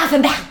 Ernest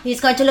Grafenberg. He's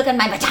going to look at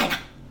my vagina.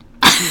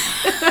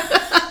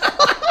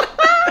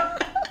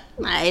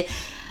 My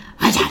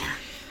vagina.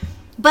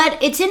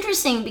 But it's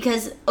interesting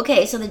because,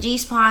 okay, so the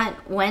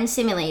G-spot, when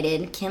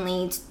stimulated, can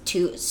lead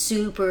to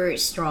super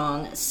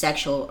strong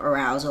sexual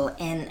arousal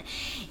and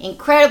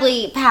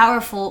incredibly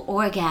powerful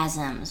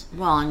orgasms.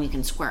 Well, and you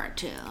can squirt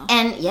too.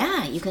 And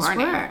yeah, you can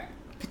squirt.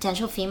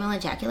 Potential female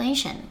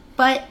ejaculation.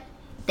 But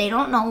they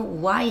don't know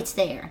why it's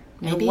there.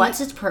 Maybe. And what's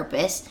its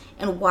purpose,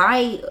 and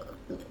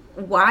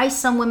why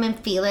some women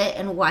feel it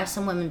and why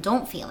some women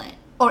don't feel it.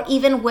 Or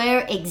even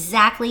where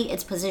exactly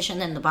it's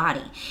positioned in the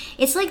body.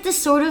 It's like this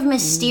sort of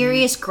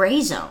mysterious gray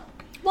zone.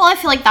 Well, I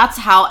feel like that's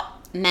how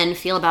men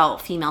feel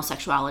about female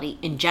sexuality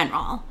in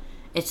general.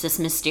 It's this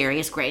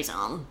mysterious gray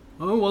zone.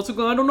 Oh, what's it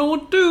gonna? I don't know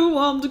what to do.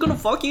 I'm just gonna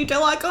fuck you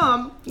till I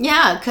come.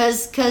 Yeah,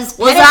 because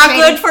was that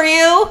good for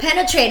you?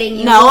 Penetrating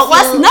you. No, it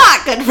was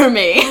not good for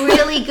me.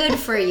 Really good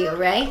for you,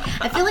 right?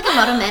 I feel like a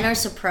lot of men are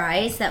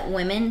surprised that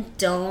women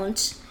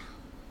don't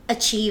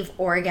achieve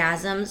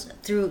orgasms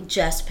through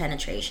just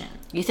penetration.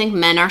 You think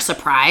men are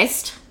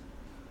surprised?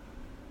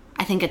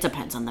 I think it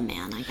depends on the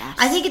man, I guess.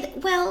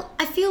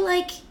 I feel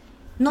like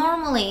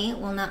normally,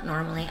 well, not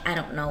normally, I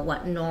don't know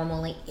what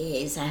normally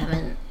is. I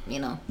haven't,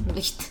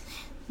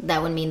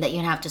 that would mean that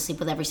you'd have to sleep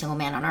with every single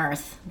man on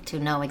earth to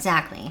know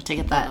exactly. To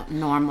get the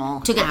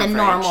normal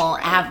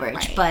average.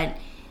 Right. But,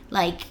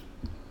 like,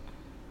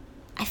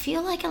 I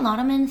feel like a lot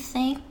of men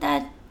think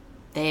that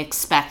they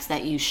expect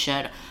that you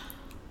should...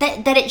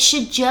 That it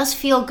should just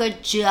feel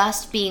good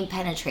just being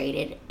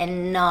penetrated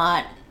and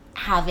not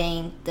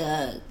having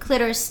the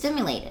clitoris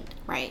stimulated.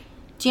 Right.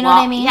 Do you know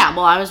what I mean? Yeah,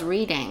 well, I was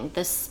reading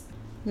this,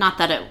 not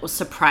that it was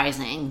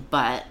surprising,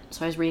 but,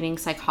 so I was reading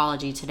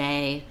Psychology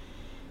Today.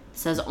 It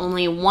says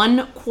only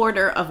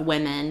 1/4 of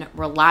women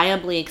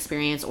reliably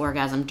experience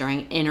orgasm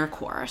during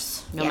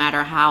intercourse, no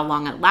matter how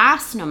long it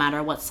lasts, no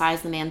matter what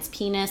size the man's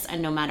penis,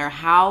 and no matter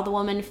how the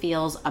woman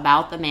feels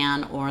about the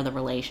man or the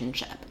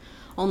relationship.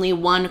 Only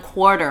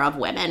 1/4 of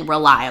women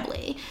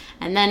reliably.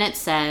 And then it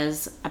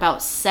says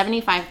about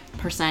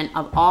 75%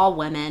 of all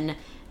women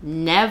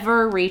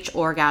never reach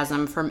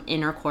orgasm from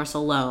intercourse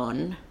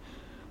alone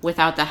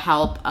without the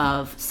help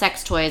of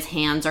sex toys,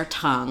 hands, or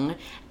tongue.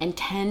 And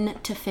 10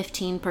 to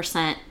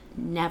 15%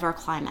 never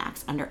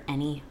climax under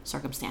any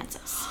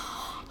circumstances.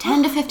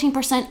 10 to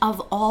 15% of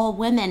all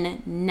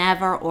women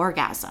never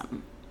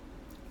orgasm.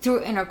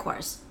 Through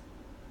intercourse.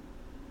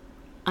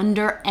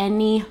 Under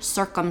any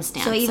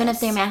circumstances. So even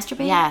if they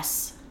masturbate?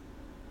 Yes.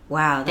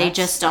 Wow, they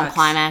just don't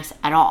climax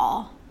at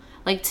all.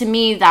 Like, to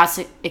me, that's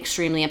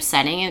extremely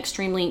upsetting and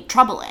extremely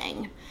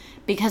troubling.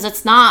 Because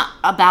it's not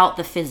about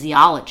the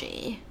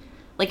physiology.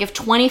 Like, if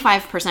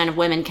 25% of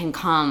women can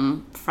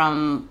come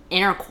from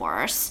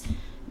intercourse,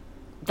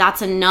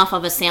 that's enough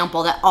of a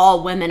sample that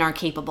all women are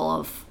capable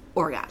of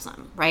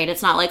orgasm, right?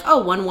 It's not like, oh,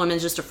 one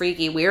woman's just a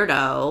freaky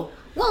weirdo.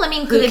 Well, I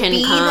mean, could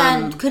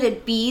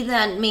it be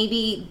that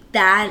maybe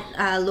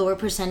that lower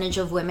percentage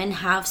of women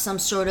have some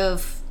sort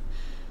of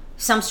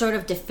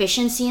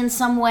deficiency in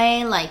some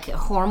way, like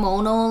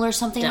hormonal or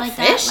something like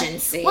that?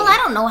 Deficiency? Like, well, I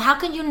don't know. How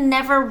could you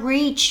never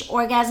reach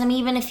orgasm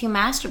even if you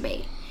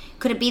masturbate?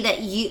 Could it be that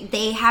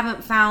they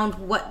haven't found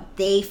what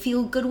they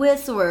feel good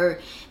with, or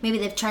maybe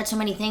they've tried so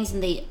many things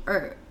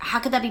or how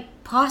could that be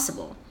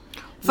possible?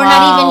 For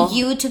not even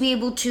you to be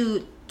able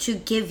to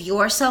give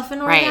yourself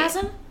an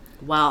orgasm?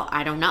 Well,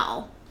 I don't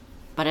know.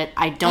 But it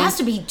has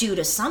to be due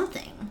to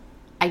something.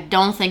 I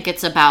don't think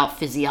it's about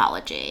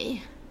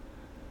physiology.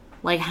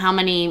 Like, how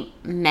many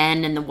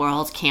men in the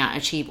world can't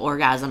achieve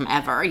orgasm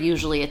ever?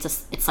 Usually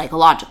it's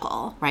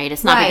psychological, right?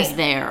 It's not because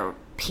their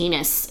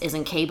penis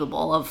isn't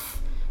capable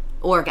of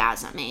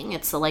orgasming.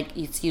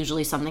 It's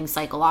usually something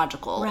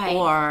psychological. Right.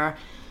 Or,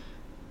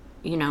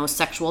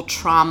 sexual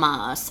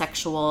trauma,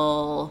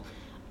 sexual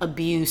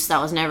abuse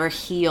that was never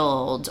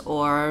healed,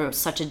 or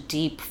such a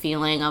deep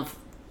feeling of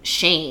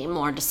shame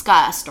or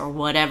disgust or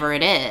whatever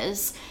it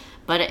is.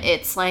 But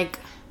it's like,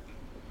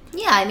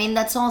 yeah, I mean,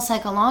 that's all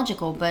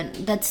psychological,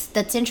 but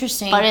that's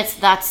interesting. But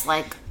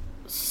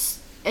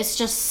it's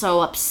just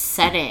so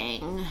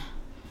upsetting.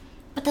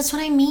 But that's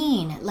what I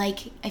mean.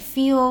 Like, I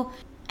feel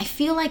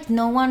like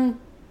no one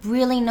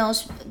really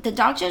knows. The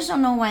doctors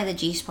don't know why the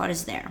G-spot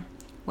is there,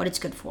 what it's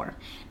good for.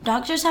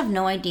 Doctors have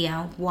no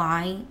idea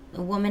why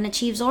a woman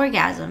achieves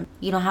orgasm.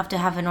 You don't have to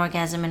have an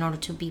orgasm in order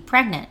to be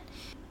pregnant.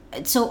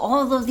 So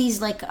all of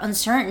these, like,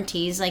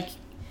 uncertainties, like,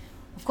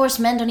 of course,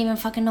 men don't even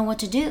fucking know what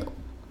to do.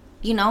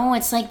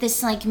 It's like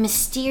this, like,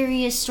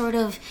 mysterious sort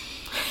of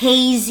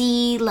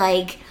hazy,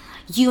 like,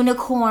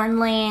 unicorn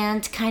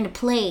land kind of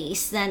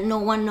place that no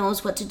one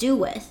knows what to do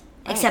with,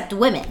 except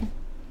women.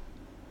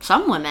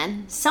 Some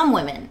women. Some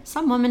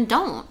women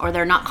don't, or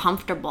they're not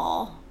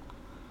comfortable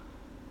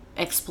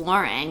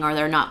exploring, or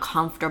they're not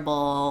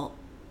comfortable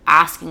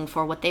asking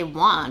for what they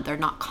want. They're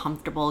not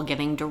comfortable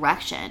giving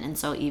direction. And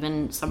so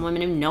even some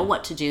women who know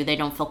what to do, they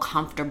don't feel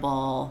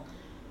comfortable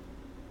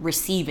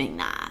receiving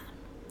that.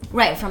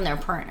 Right, from their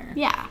partner.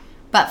 Yeah.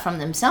 But from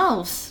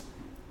themselves,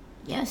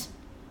 yes.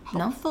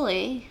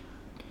 Hopefully.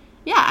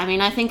 No? Yeah, I mean,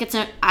 I think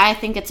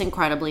it's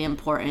incredibly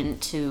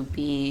important to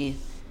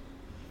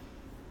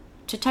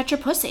touch your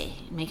pussy,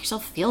 make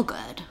yourself feel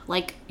good.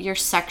 Like, your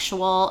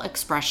sexual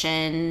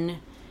expression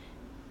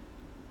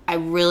I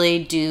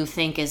really do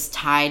think is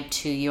tied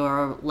to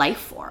your life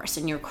force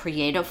and your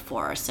creative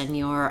force and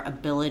your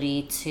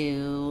ability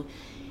to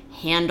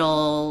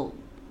handle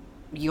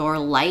your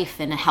life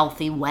in a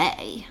healthy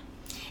way.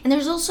 And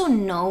there's also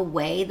no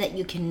way that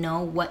you can know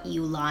what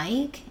you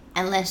like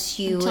unless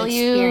you Until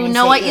experience you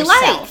know it what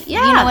yourself. you like.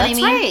 Yeah, you know what that's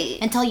I mean? right.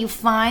 Until you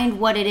find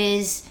what it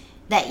is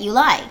that you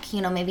like. You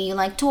know, maybe you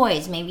like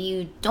toys. Maybe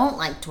you don't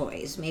like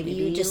toys. Maybe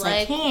you just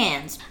like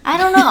hands. I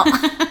don't know.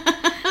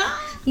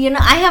 You know,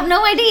 I have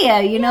no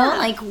idea, you know?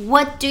 Like,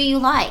 what do you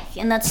like?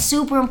 And that's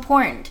super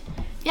important.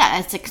 Yeah,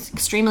 it's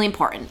extremely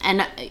important.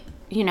 And,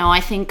 you know,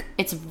 I think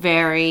it's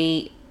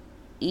very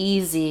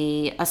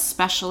easy,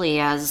 especially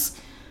as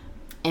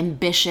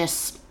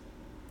ambitious,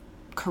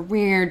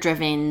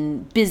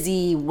 career-driven,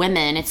 busy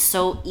women, it's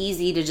so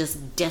easy to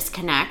just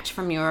disconnect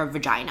from your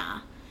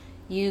vagina.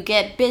 You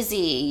get busy,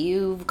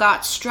 you've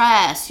got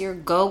stress, you're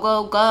go,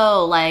 go,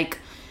 go. Like,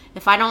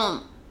 if I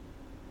don't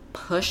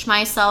push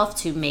myself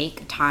to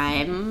make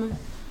time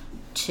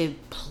to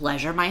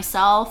pleasure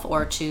myself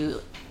or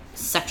to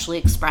sexually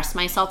express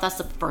myself, that's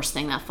the first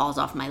thing that falls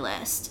off my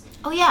list.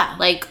 Oh, yeah.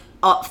 Like,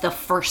 the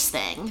first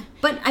thing.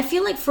 But I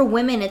feel like for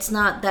women, it's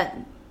not that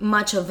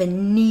much of a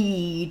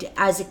need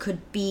as it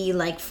could be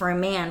like for a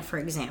man, for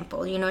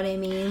example. You know what I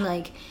mean?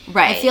 Like,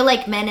 right. I feel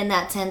like men in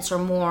that sense are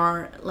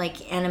more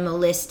like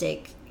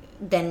animalistic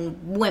than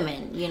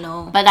women, you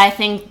know? But I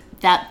think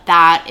that's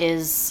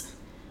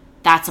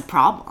a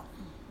problem.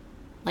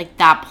 Like,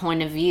 that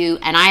point of view,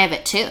 and I have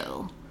it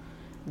too.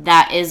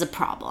 That is a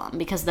problem,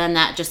 because then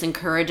that just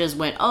encourages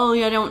when, oh,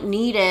 I don't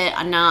need it.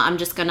 I'm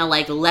just gonna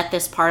like let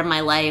this part of my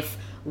life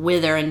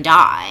wither and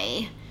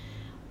die,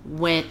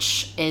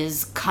 which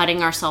is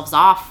cutting ourselves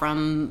off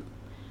from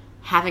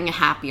having a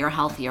happier,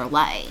 healthier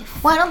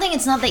life. Well, I don't think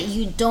it's not that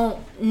you don't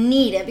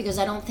need it, because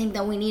I don't think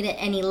that we need it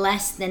any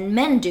less than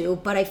men do,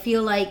 but I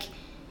feel like,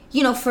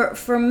 you know,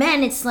 for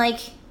men, it's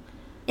like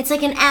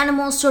an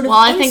animal sort of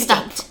instinct.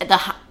 I think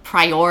the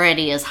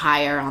priority is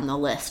higher on the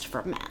list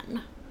for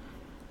men.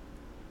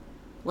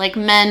 Like,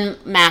 men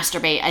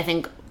masturbate, I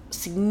think,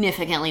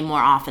 significantly more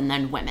often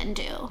than women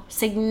do.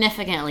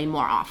 Significantly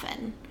more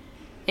often.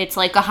 It's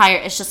like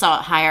it's just a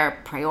higher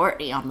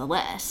priority on the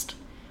list.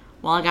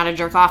 Well, I gotta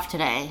jerk off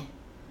today,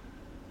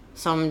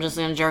 so I'm just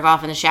gonna jerk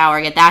off in the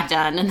shower, get that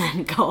done, and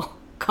then go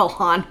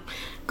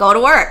to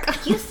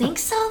work. You think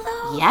so,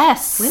 though?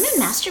 Yes. Women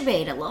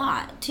masturbate a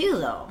lot, too,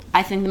 though.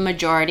 I think the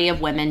majority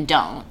of women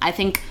don't. I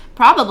think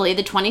probably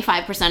the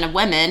 25% of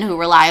women who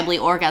reliably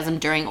orgasm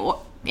during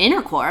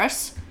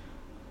intercourse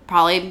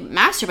probably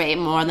masturbate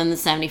more than the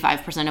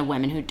 75% of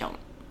women who don't.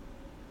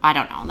 I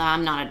don't know.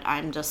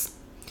 I'm just...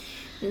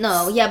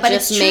 No, yeah, but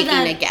just it's true making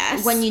that a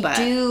guess.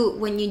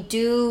 When you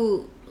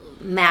do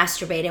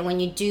masturbate and when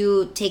you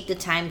do take the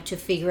time to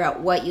figure out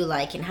what you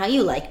like and how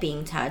you like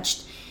being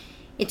touched,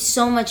 it's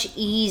so much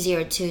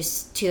easier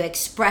to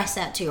express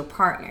that to your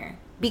partner,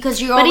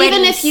 because you're already... But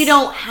even if you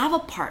don't have a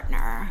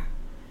partner,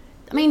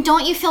 I mean,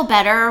 don't you feel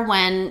better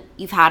when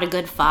you've had a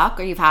good fuck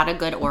or you've had a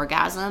good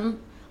orgasm?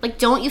 Like,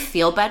 don't you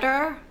feel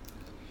better?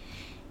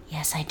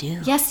 Yes, I do.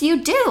 Yes,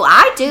 you do.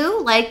 I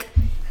do. Like,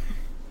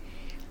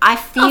 I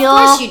feel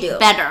of course you do.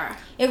 better.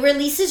 It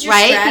releases your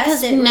right?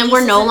 stress. Because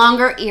we're no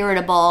longer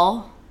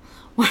irritable.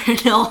 We're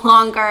no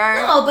longer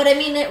No, but I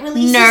mean, it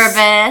releases...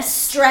 nervous.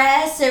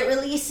 Stress. It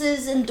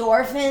releases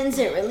endorphins.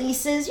 It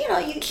releases, you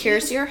know...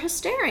 Cures your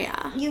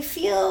hysteria. You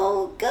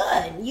feel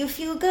good. You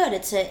feel good.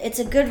 It's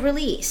a good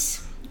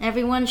release.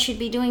 Everyone should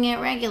be doing it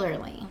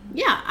regularly.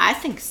 Yeah, I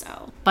think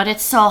so. But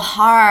it's so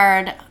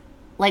hard.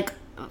 Like,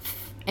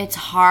 it's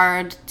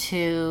hard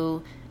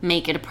to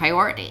make it a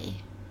priority.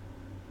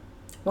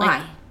 Why?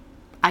 Like,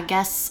 I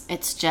guess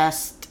it's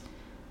just,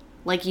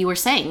 like you were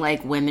saying,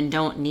 like, women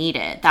don't need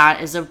it.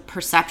 That is a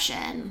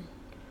perception.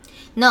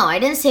 No, I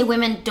didn't say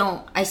women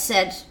don't. I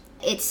said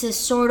it's a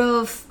sort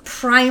of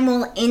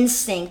primal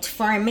instinct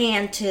for a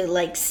man to,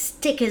 like,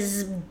 stick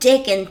his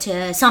dick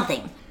into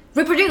something.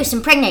 Reproduce,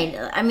 impregnate.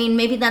 I mean,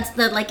 maybe that's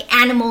the, like,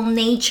 animal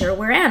nature.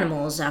 We're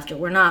animals after.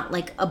 We're not,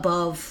 like,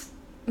 above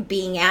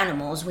being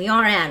animals. We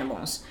are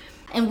animals.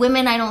 And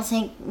women, I don't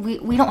think,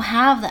 we don't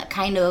have that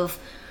kind of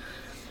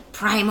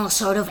primal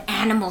sort of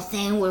animal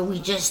thing where we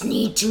just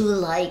need to,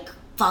 like,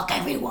 fuck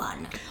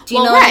everyone. Do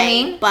you know what I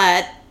mean?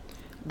 But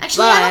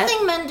actually, I don't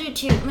think men do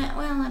too. Well,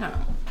 I don't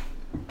know.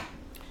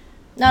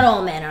 Not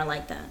all men are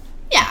like that.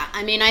 Yeah,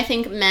 I mean, I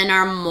think men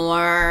are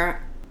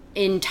more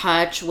in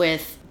touch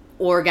with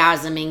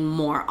orgasming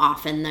more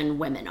often than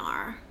women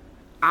are.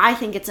 I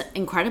think it's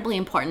incredibly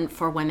important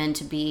for women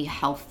to be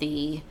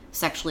healthy,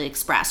 sexually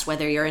expressed,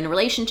 whether you're in a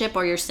relationship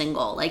or you're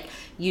single. Like,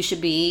 you should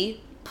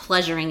be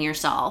pleasuring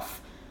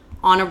yourself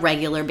on a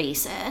regular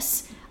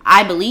basis.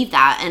 I believe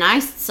that, and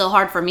it's still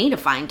hard for me to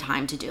find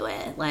time to do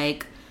it.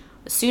 Like,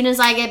 as soon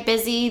as I get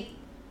busy,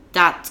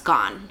 that's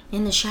gone.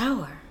 In the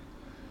shower.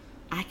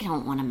 I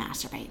don't want to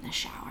masturbate in the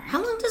shower.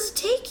 How long does it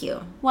take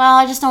you? Well,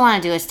 I just don't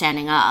want to do it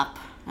standing up.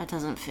 That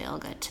doesn't feel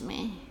good to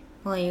me.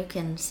 Well, you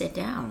can sit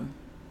down.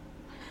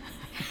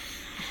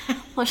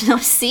 Well, there's no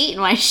seat in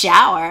my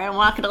shower. I'm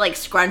not going to, like,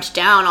 scrunch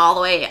down all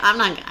the way.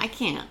 I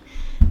can't.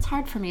 It's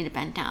hard for me to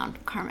bend down,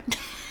 Carmen.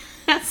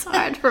 It's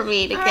hard for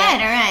me to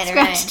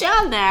scratch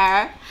down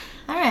there.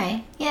 All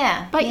right,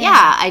 yeah. But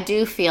yeah, I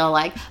do feel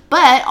like,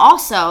 but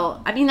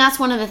also, I mean, that's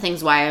one of the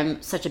things why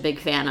I'm such a big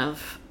fan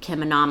of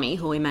Kim Anami,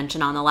 who we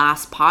mentioned on the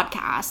last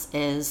podcast,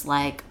 is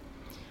like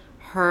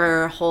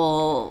her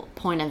whole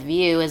point of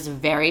view is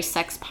very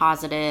sex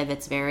positive.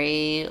 It's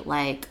very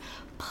like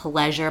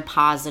pleasure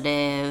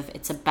positive.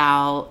 It's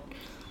about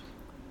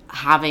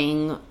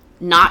having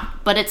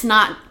but it's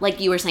not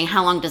like you were saying,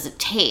 how long does it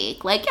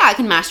take? Like, yeah, I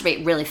can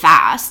masturbate really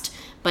fast.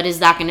 But is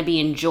that going to be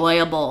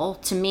enjoyable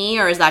to me?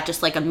 Or is that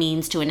just like a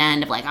means to an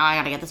end of like, oh, I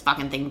got to get this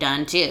fucking thing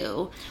done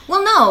too?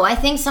 Well, no. I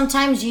think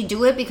sometimes you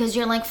do it because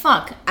you're like,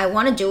 fuck, I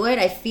want to do it.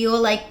 I feel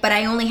like, but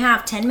I only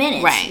have 10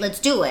 minutes. Right.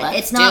 Let's do it.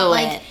 It's not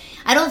like,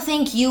 I don't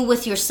think you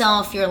with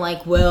yourself, you're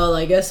like, well,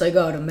 I guess I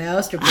got to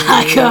masturbate.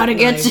 I got to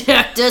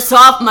check this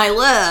off my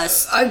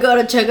list. I got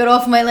to check it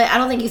off my list. I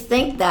don't think you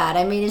think that.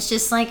 I mean, it's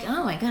just like,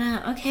 oh,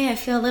 okay, I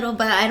feel a little,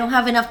 but I don't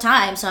have enough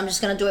time, so I'm just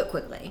going to do it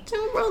quickly. Do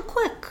it real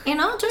quick. You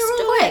know, just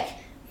real quick.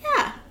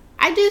 Yeah,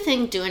 I do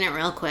think doing it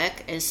real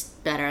quick is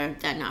better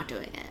than not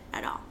doing it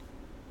at all.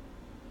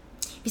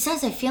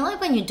 Besides, I feel like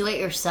when you do it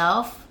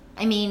yourself,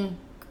 I mean,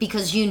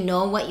 because you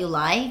know what you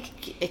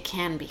like, it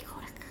can be quick.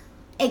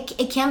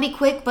 It can be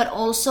quick, but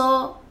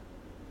also,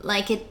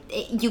 like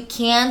you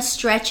can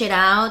stretch it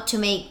out to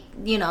make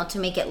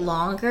it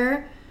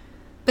longer.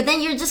 But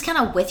then you're just kind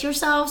of with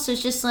yourself, so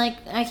it's just like,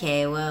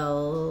 okay,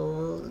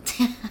 well,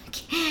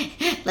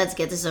 let's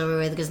get this over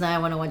with because now I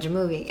want to watch a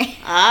movie. You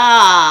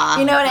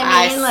know what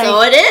I mean?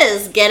 So it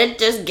is.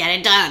 Just get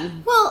it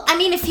done. Well, I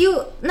mean, I'm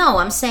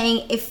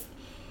saying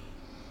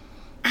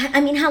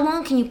how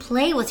long can you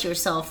play with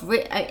yourself? For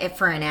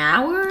an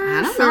hour?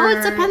 I don't know.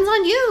 It depends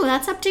on you.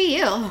 That's up to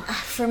you.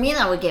 For me,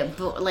 that would get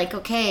like,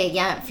 okay,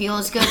 yeah, it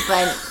feels good,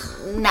 but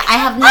I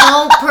have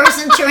no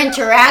person to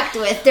interact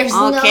with. There's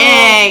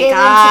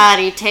God,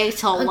 he takes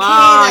so long.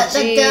 That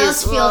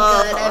does feel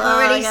good.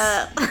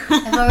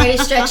 I've already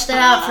stretched it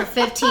out for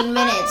 15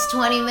 minutes,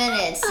 20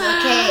 minutes.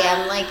 Okay,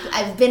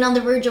 I've been on the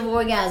verge of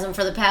orgasm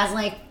for the past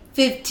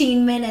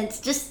 15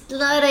 minutes. Just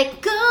let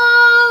it go.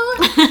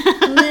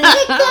 Let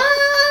it go.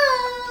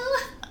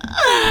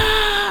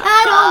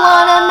 I don't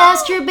want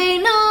to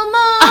masturbate no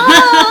more.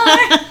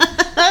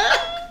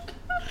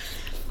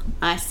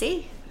 I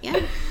see.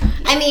 Yeah.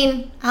 I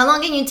mean, how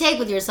long can you take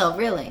with yourself,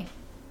 really?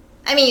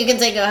 I mean, you can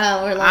take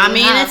however long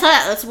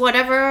it's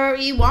whatever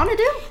you want to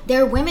do.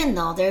 There are women,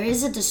 though. There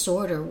is a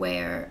disorder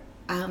where...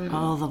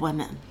 the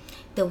women.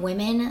 The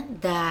women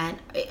that...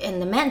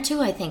 And the men,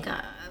 too, I think.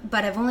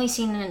 But I've only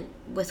seen it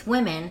with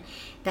women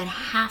that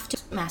have to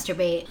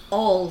masturbate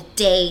all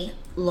day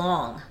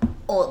long.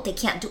 They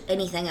can't do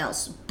anything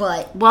else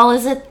but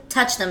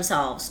touch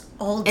themselves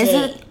all day.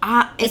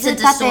 Is it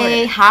that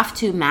they have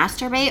to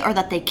masturbate or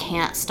that they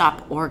can't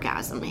stop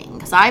orgasming?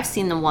 Because I've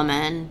seen the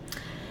woman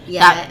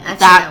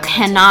that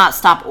cannot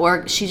stop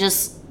she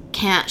just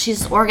can't.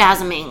 She's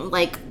orgasming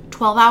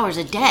 12 hours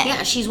a day.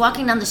 Yeah, she's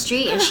walking down the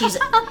street and she's...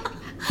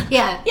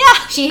 Yeah.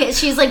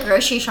 She's like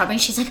grocery shopping.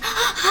 She's like,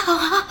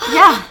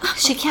 yeah.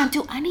 She can't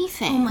do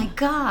anything. Oh my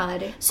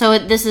god. So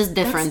this is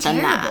different than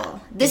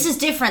that. This is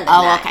different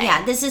than that. Okay.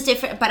 Yeah, this is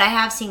different. But I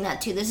have seen that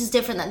too. This is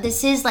different.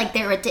 This is like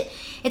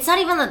it's not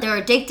even that they're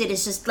addicted.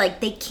 It's just like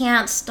they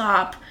can't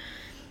stop.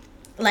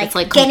 It's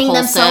like getting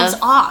compulsive. Themselves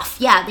off.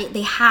 Yeah,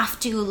 they have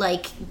to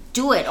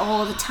do it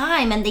all the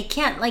time, and they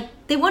can't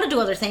they want to do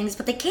other things,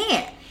 but they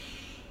can't.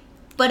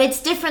 But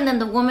it's different than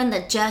the woman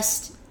that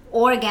just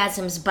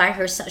orgasms by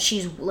herself.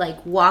 She's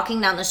walking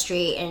down the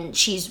street and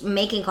she's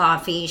making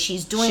coffee,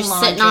 she's doing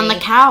laundry, sitting on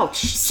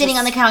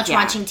the couch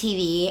watching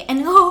TV.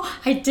 And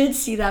I did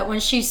see that when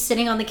she's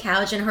sitting on the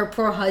couch and her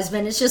poor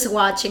husband is just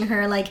watching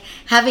her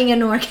having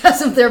an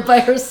orgasm there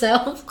by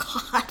herself.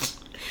 God,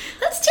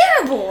 that's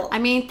terrible. I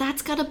mean,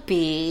 that's gotta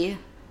be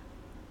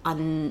a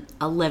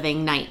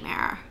living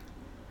nightmare.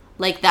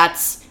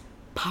 That's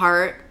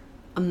part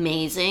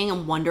amazing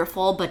and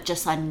wonderful, but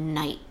just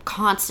a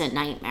constant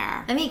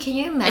nightmare. I mean, can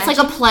you imagine? It's like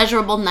a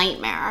pleasurable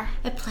nightmare.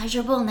 A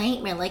pleasurable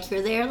nightmare.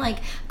 You're there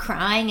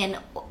crying and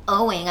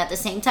owing at the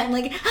same time.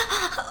 Right.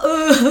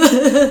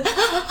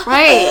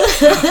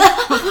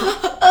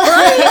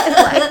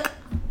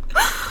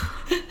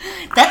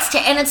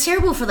 And it's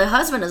terrible for the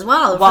husband as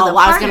well. Well,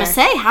 I was going to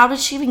say, how did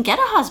she even get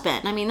a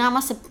husband? I mean,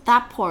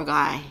 that poor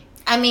guy.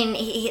 I mean,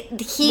 he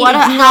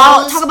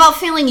knows. Talk about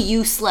feeling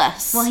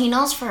useless. Well, he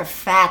knows for a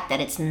fact that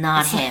it's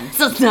not him.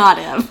 It's not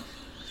him.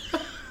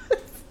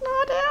 It's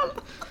not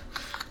him.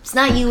 It's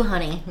not you,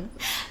 honey.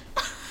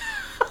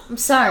 I'm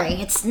sorry.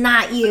 It's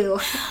not you.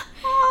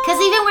 Because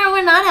even when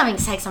we're not having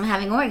sex, I'm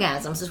having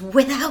orgasms. It's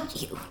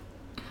without you.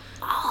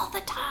 All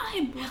the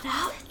time.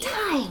 Without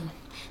you.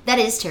 That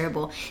is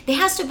terrible. There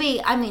has to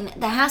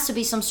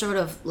be some sort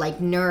of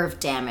nerve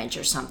damage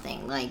or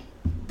something.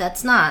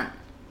 That's not...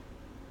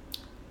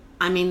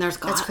 I mean, that's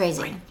crazy.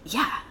 Right.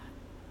 Yeah.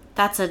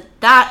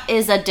 That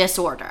is a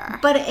disorder.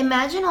 But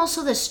imagine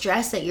also the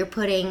stress that you're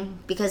putting,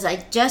 because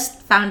I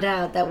just found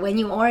out that when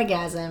you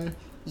orgasm,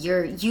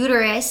 your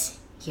uterus,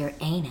 your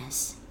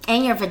anus,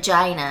 and your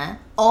vagina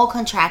all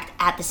contract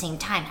at the same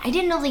time. I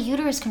didn't know the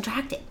uterus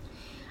contracted.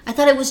 I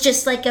thought it was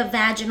just like a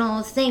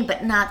vaginal thing,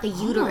 but not the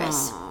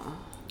uterus. Oh.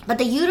 But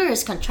the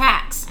uterus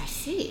contracts. I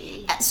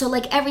see. So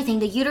like everything,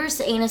 the uterus,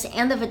 the anus,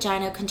 and the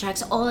vagina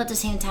contracts all at the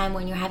same time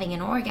when you're having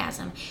an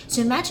orgasm.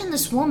 So imagine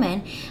this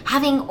woman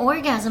having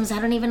orgasms,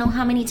 I don't even know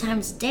how many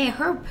times a day.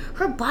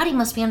 Her body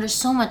must be under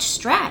so much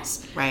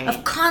stress. Right.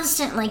 Of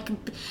constant like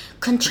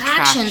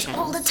contractions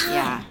all the time.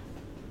 Yeah.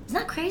 Isn't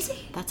that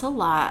crazy? That's a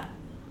lot.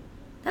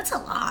 That's a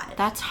lot.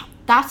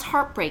 That's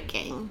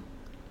heartbreaking.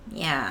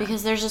 Yeah.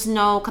 Because there's just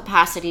no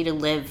capacity to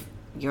live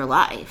your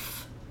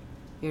life.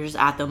 You're just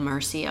at the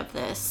mercy of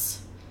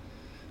this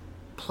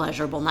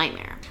pleasurable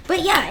nightmare.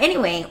 But yeah,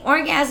 anyway,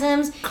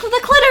 orgasms.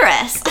 The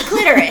clitoris. The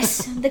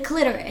clitoris. The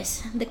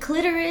clitoris. The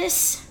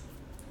clitoris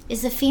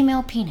is the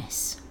female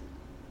penis.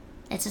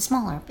 It's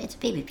a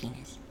baby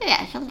penis.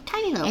 Yeah, it's a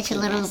tiny little It's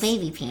penis. a little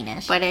baby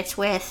penis. But it's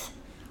with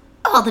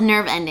all the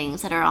nerve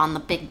endings that are on the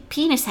big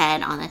penis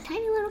head on the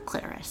tiny little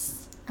clitoris.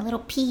 A little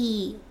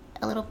pee.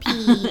 No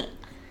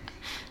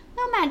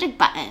magic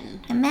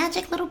button. A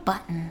magic little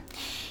button.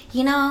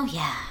 You know,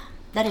 yeah,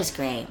 that is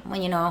great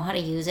when you know how to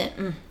use it.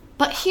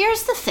 But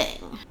here's the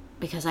thing.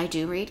 Because I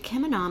do read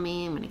Kim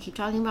Anami, I'm going to keep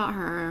talking about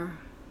her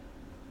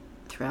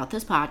throughout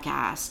this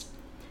podcast.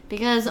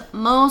 Because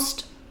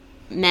most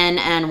men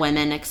and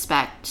women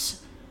expect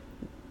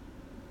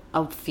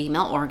a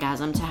female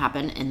orgasm to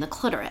happen in the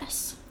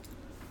clitoris.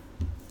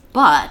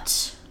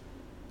 But,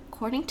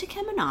 according to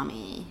Kim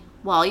Anami,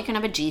 well, you can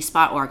have a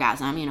G-spot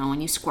orgasm,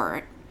 when you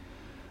squirt.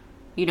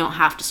 You don't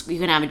have to, you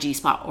can have a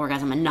G-spot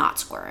orgasm and not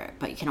squirt,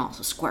 but you can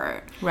also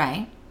squirt.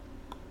 Right.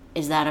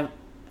 Is that a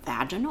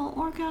vaginal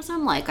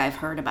orgasm? Like, I've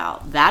heard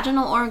about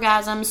vaginal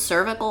orgasms,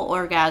 cervical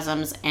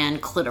orgasms, and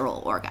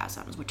clitoral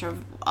orgasms, which are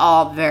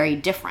all very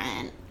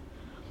different.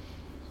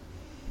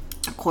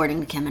 According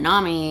to Kim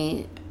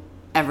Anami,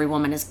 every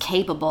woman is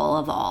capable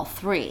of all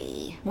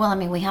three. Well, I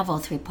mean, we have all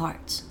three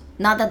parts.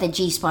 Not that the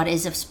G-spot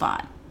is a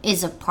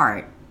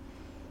part.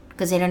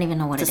 Because they don't even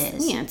know what it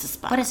is. Yeah, it's a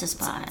spot. But it's a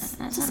spot. It's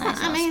a nice little spot.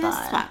 It's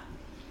a spot.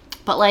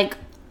 But, like,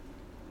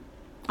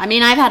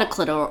 I've had a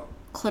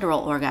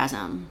clitoral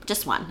orgasm.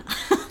 Just one.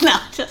 No,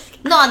 just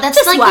kidding. No, that's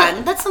just like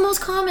one. That's the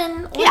most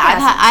common orgasm. Yeah,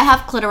 I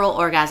have clitoral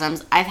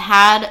orgasms. I've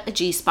had a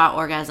G-spot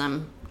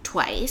orgasm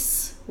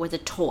twice with a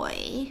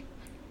toy.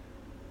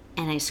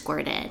 And I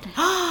squirted.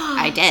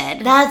 I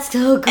did. That's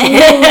so cool.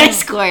 I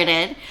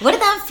squirted. What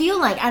did that feel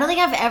like? I don't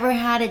think I've ever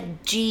had a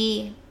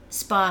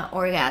G-spot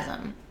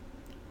orgasm.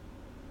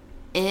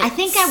 I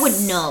think I would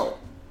know.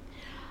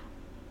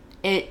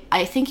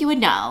 I think you would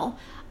know.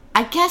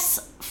 I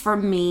guess for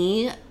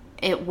me,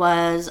 it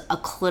was a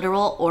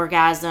clitoral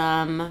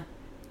orgasm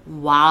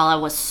while I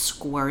was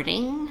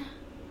squirting.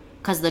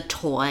 Because the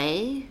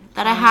toy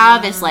that I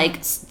have is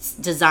like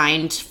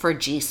designed for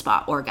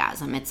G-spot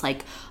orgasm. It's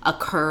like a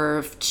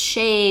curved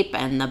shape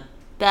and the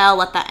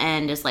bell at the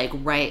end is like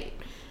right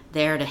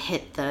there to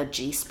hit the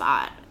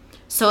G-spot.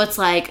 So it's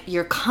like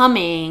you're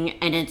coming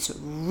and it's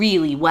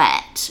really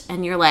wet.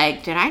 And you're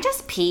like, did I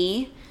just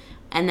pee?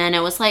 And then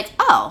it was like,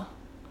 oh,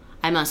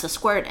 I must have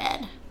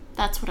squirted.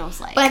 That's what it was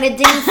like. But it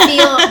didn't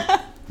feel...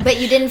 But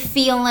you didn't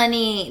feel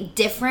any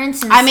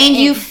difference?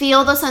 You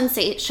feel the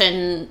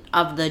sensation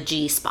of the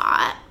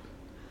G-spot.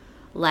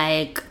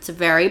 Like, it's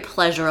very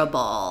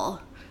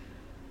pleasurable.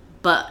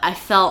 But I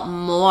felt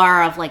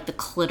more of, like, the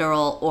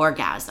clitoral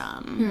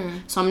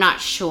orgasm. So I'm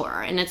not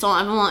sure. And it's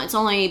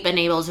only been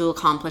able to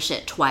accomplish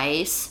it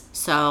twice.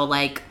 So,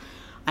 like,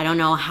 I don't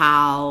know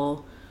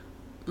how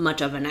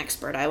much of an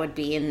expert I would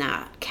be in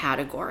that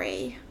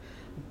category.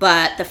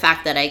 But the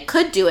fact that I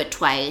could do it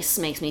twice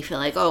makes me feel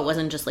like, oh, it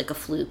wasn't just, like, a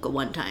fluke, a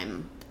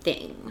one-time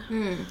thing.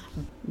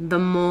 The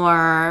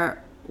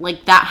more,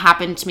 like, that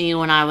happened to me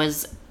when I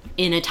was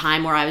in a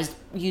time where I was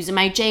using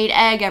my jade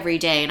egg every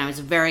day and I was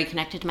very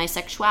connected to my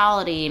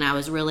sexuality and I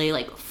was really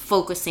like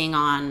focusing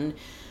on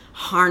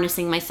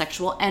harnessing my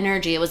sexual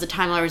energy. It was a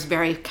time where I was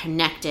very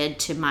connected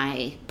to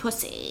my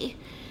pussy.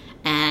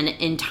 And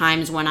in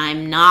times when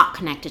I'm not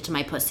connected to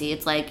my pussy,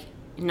 it's like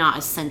not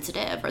as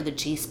sensitive or the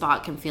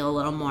G-spot can feel a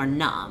little more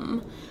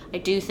numb. I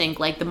do think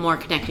like the more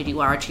connected you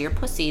are to your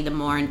pussy, the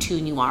more in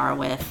tune you are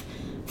with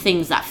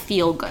things that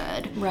feel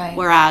good. Right.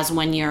 Whereas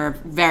when you're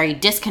very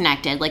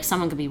disconnected, like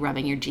someone could be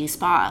rubbing your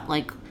G-spot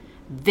like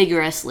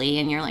vigorously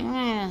and you're like,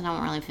 I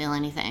don't really feel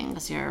anything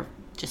because you're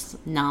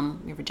just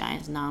numb. Your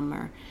vagina's numb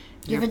or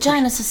your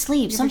vagina's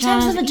asleep.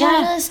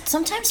 Sometimes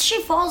sometimes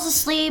she falls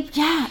asleep.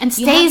 Yeah, and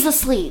stays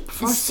asleep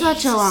for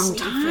such a long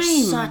time.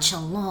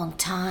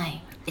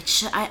 It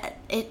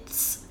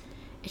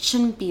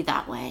shouldn't be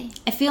that way.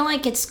 I feel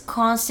like it's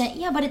constant.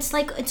 Yeah, but it's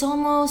like it's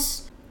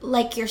almost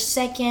like your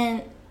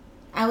second.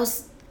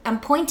 I'm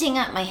pointing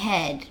at my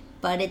head,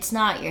 but it's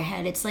not your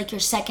head. It's like your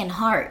second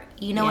heart.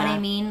 You know what I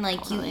mean?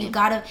 Like totally. you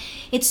gotta.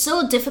 It's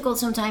so difficult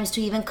sometimes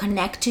to even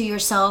connect to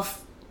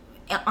yourself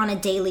on a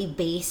daily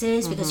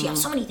basis because you have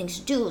so many things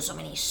to do, so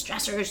many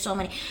stressors,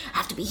 I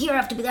have to be here, I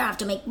have to be there, I have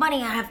to make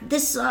money, I have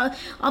this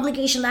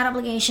obligation, that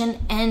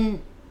obligation,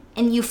 and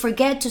and you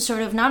forget to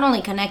sort of not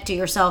only connect to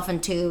yourself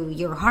and to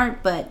your heart,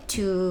 but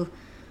to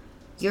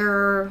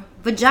your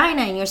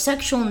vagina and your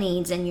sexual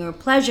needs and your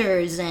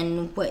pleasures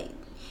and what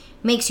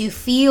makes you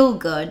feel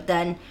good,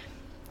 then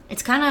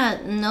it's kind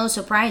of no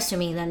surprise to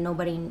me that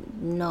nobody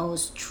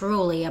knows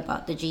truly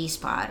about the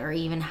G-spot or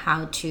even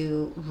how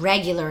to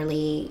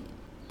regularly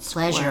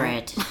pleasure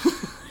it.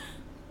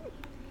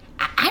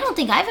 I don't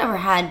think I've ever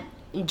had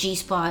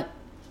G-spot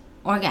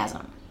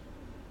orgasm.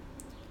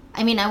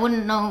 I mean, I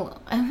wouldn't know.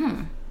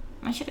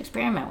 I should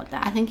experiment with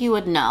that. I think you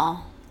would know.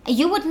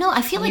 You would know.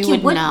 I feel like you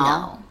would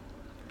know.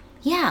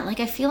 Yeah, like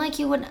I feel like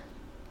you would.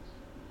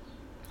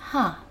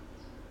 Huh.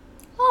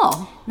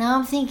 Oh. Now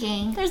I'm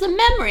thinking. There's a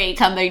memory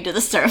coming to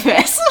the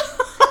surface.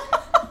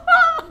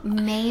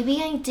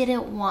 Maybe I did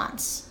it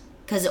once.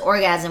 Because the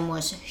orgasm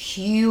was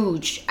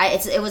huge.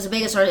 It was the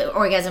biggest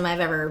orgasm I've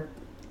ever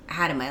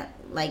had in my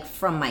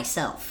from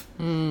myself.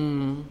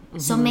 Mm-hmm.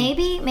 So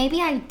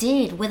maybe I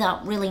did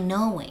without really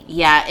knowing.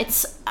 Yeah,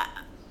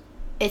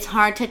 it's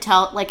hard to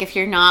tell, like, if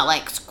you're not,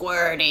 like,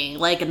 squirting,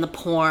 like in the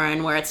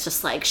porn where it's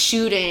just, like,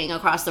 shooting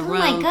across the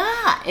room. Oh, my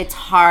God. It's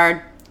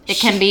hard. It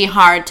can be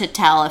hard to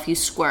tell if you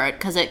squirt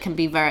because it can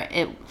be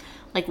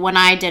like, when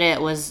I did it,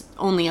 it was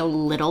only a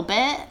little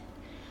bit,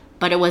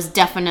 but it was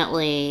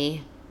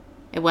definitely,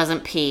 it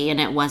wasn't pee and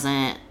it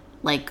wasn't,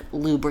 like,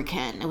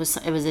 lubricant. It was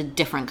a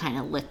different kind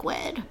of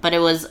liquid, but it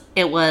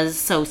was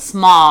so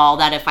small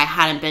that if I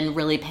hadn't been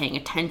really paying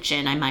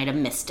attention, I might have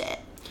missed it.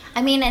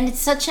 I mean, and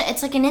it's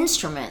like an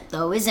instrument,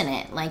 though, isn't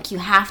it? Like, you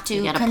have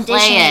to condition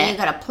play it. You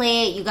gotta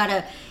play it. You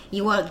gotta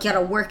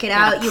work it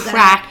out. You gotta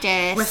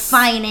practice,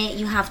 refine it.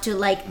 You have to,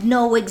 like,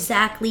 know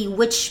exactly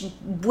where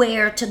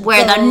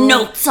the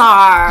notes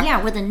are.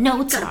 Yeah, where the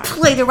notes are.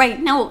 Play the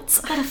right notes.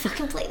 Gotta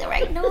fucking play the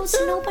right notes.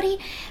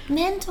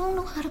 Men don't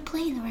know how to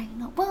play the right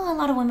notes. Well, a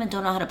lot of women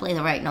don't know how to play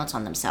the right notes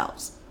on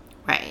themselves.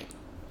 Right.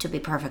 To be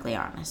perfectly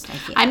honest, I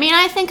feel. I mean,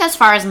 I think as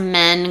far as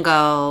men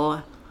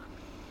go.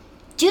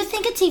 Do you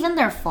think it's even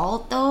their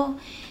fault, though?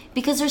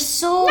 Because there's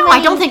so No, many...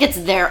 I don't think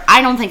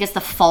it's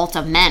the fault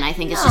of men. I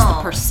think it's just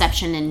the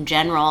perception in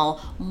general.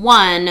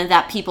 One,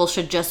 that people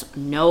should just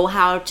know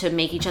how to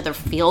make each other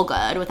feel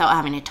good without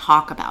having to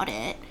talk about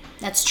it.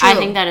 That's true. I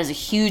think that is a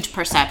huge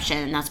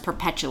perception that's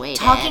perpetuated.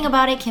 Talking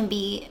about it can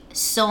be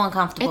so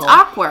uncomfortable. It's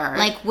awkward.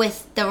 Like,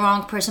 with the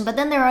wrong person. But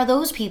then there are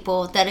those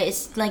people that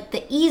it's, like,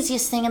 the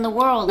easiest thing in the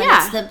world. And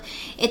yeah.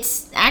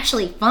 It's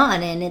actually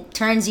fun, and it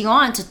turns you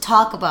on to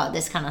talk about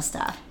this kind of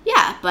stuff.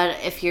 Yeah, but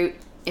if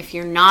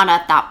you're not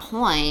at that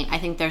point, I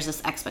think there's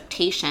this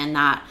expectation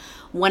that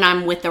when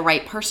I'm with the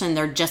right person,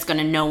 they're just going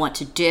to know what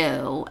to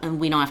do, and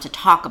we don't have to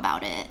talk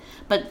about it.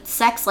 But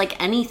sex, like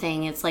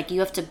anything, it's like you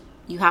have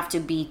to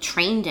be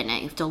trained in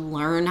it. You have to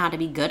learn how to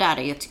be good at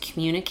it. You have to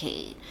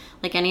communicate.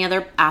 Like any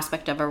other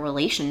aspect of a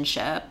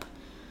relationship,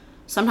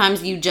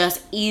 sometimes you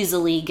just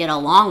easily get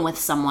along with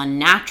someone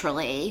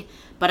naturally,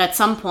 but at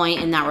some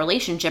point in that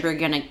relationship, you're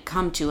going to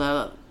come to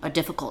a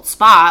difficult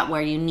spot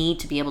where you need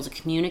to be able to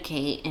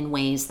communicate in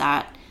ways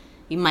that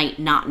you might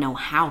not know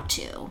how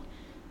to.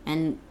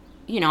 And,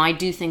 I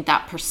do think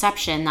that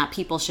perception that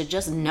people should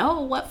just know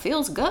what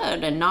feels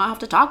good and not have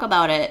to talk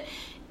about it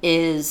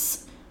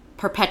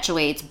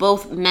perpetuates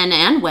both men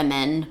and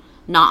women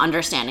not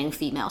understanding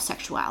female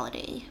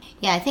sexuality.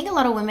 Yeah, I think a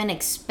lot of women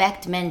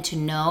expect men to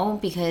know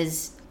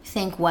because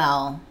think,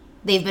 well,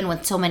 they've been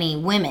with so many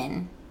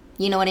women.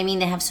 You know what I mean?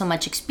 They have so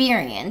much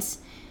experience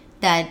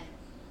that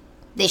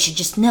they should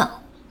just know.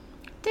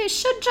 They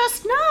should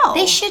just know.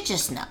 They should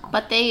just know.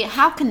 But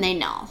how can they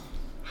know?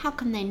 How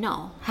can they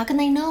know? How can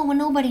they know when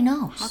nobody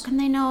knows? How can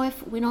they know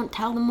if we don't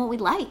tell them what we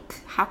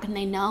like? How can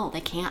they know? They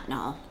can't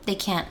know. They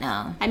can't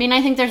know. I mean,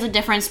 I think there's a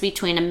difference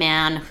between a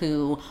man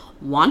who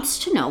wants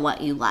to know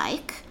what you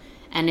like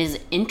and is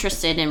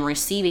interested in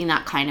receiving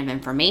that kind of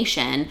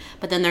information,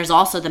 but then there's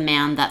also the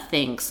man that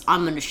thinks,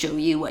 I'm going to show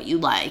you what you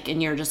like,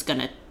 and you're just going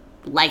to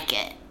like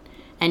it,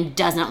 and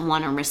doesn't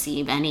want to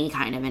receive any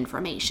kind of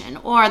information.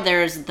 Or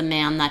there's the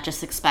man that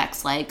just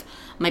expects, like,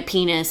 my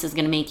penis is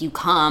going to make you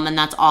come, and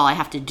that's all I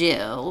have to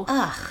do.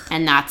 Ugh.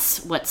 And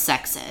that's what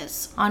sex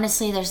is.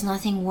 Honestly, there's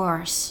nothing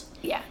worse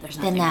there's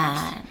than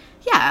that. Worse.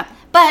 Yeah.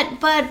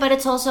 But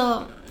it's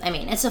also, I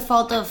mean, it's a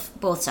fault of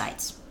both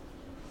sides.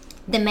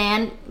 The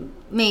man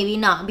maybe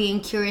not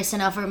being curious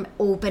enough or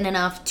open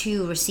enough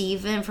to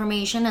receive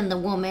information, and the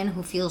woman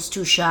who feels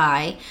too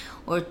shy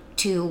or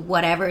to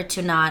whatever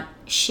to not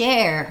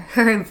share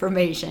her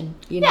information.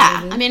 You know what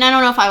I mean? I mean, I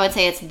don't know if I would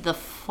say it's the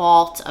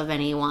fault of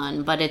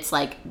anyone, but it's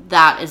like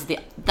that's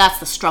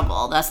the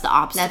struggle. That's the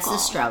obstacle. That's the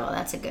struggle.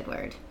 That's a good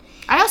word.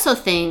 I also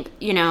think,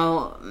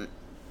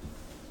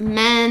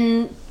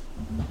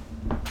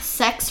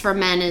 sex for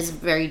men is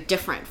very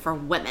different for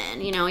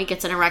women. He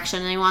gets an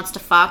erection and he wants to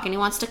fuck and he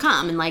wants to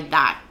come, and like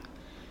that,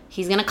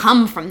 he's gonna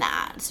come from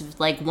that. It's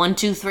like 1,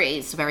 2, 3.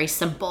 It's very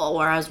simple.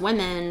 Whereas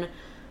women,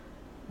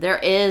 there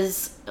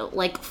is,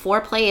 like,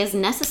 foreplay is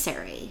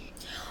necessary.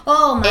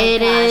 Oh my gosh.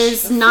 It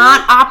is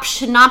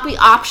should not be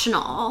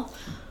optional.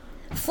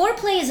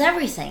 Foreplay is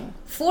everything.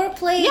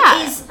 Foreplay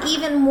Yeah. is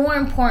even more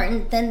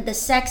important than the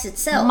sex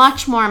itself.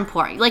 Much more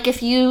important. Like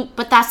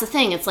but that's the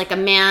thing. It's like a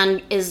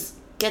man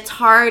gets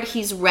hard,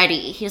 he's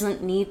ready. He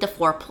doesn't need the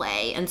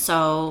foreplay. And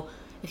so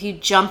if you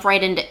jump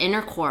right into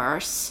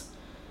intercourse,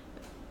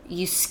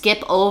 you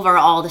skip over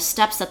all the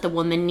steps that the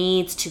woman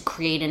needs to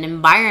create an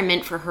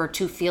environment for her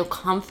to feel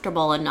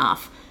comfortable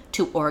enough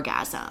to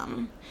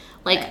orgasm.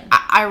 Like, Right.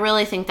 I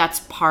really think that's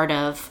part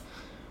of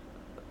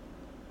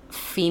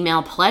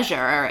female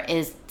pleasure.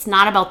 It's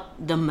not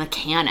about the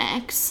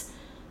mechanics.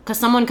 Because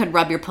someone could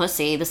rub your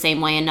pussy the same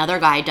way another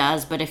guy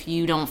does, but if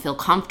you don't feel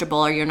comfortable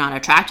or you're not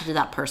attracted to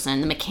that person,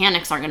 the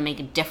mechanics aren't going to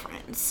make a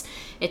difference.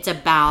 It's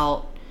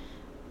about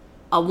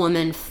a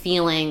woman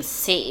feeling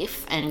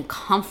safe and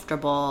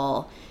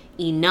comfortable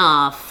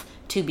enough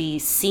to be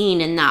seen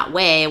in that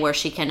way where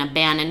she can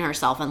abandon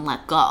herself and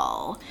let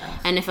go.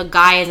 And if a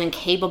guy is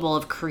incapable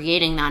of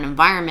creating that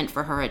environment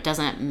for her, it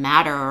doesn't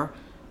matter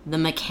the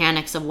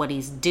mechanics of what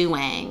he's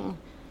doing.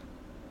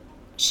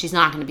 She's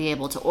not going to be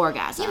able to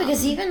orgasm. Yeah,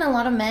 because even a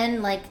lot of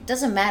men, like, it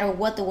doesn't matter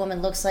what the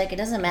woman looks like. It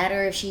doesn't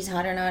matter if she's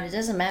hot or not. It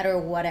doesn't matter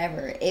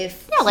whatever.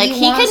 If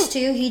he wants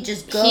to, he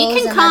just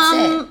goes and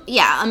that's it.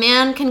 Yeah, a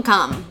man can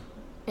come.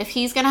 If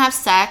he's going to have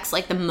sex,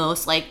 like, the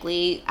most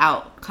likely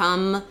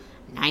outcome,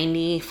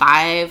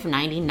 95,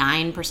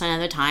 99%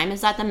 of the time, is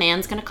that the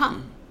man's going to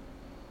come.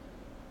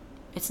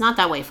 It's not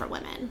that way for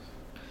women.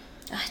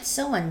 It's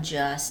so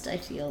unjust, I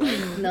feel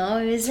like. No,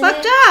 isn't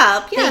Fucked it?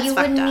 up. Yeah, that it's you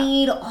fucked would up.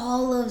 need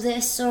all of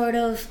this sort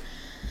of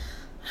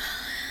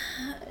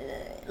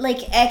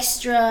like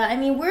extra. I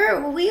mean,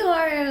 we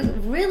are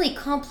really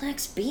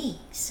complex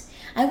beings.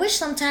 I wish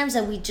sometimes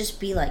that we'd just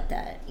be like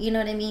that. You know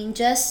what I mean?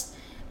 Just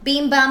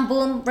beam, bam,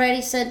 boom,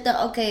 ready, set,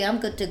 okay, I'm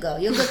good to go.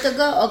 You're good to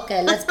go?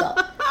 Okay, let's go.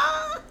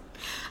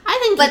 I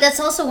think, but that's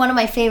also one of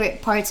my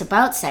favorite parts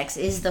about sex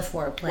is the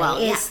foreplay. Well,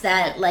 it's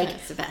that like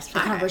that's the best the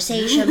part.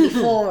 conversation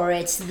before.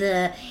 It's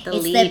the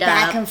lead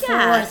back up. and forth.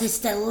 Yes. It's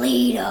the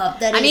lead up.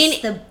 That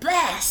is the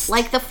best.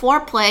 Like, the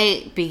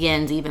foreplay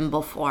begins even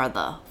before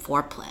the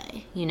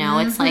foreplay. You know,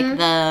 it's like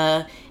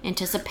the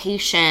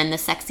anticipation, the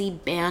sexy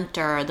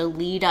banter, the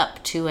lead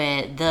up to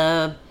it,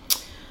 the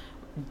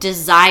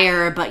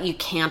desire, but you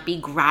can't be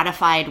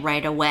gratified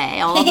right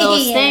away. All of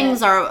those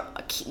things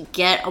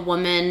get a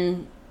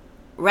woman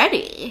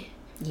ready.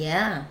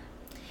 Yeah,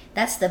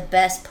 that's the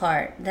best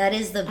part. That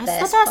is the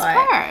best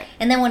part.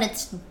 And then when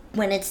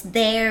it's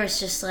there, it's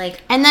just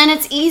like, and then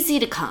it's easy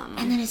to come.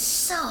 and then it's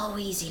so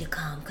easy to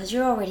come because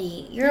you're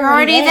already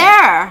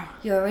there.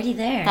 You're already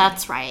there.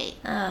 That's right.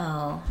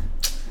 Oh,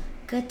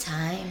 good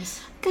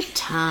times. Good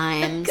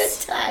times. Good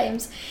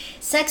times.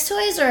 Sex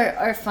toys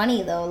are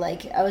funny though.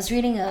 Like, I was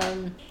reading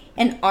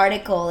an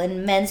article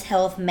in Men's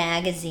Health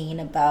magazine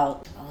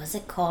about, what was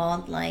it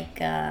called? Like,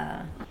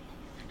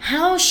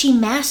 how she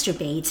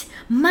masturbates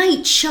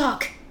might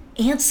shock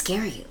and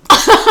scare you.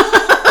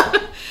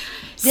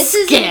 This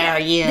is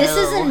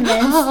in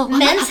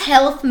Men's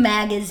Health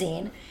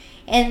magazine.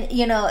 And,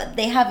 you know,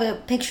 they have a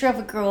picture of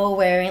a girl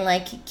wearing,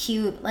 like,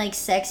 cute, like,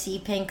 sexy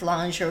pink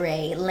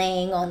lingerie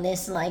laying on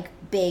this, like,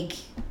 big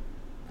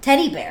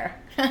teddy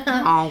bear.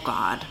 Oh,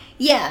 God.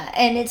 Yeah,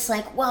 and it's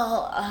like,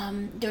 well,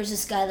 there's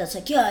this guy that's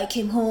like, yeah, I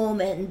came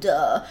home and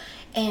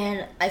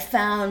I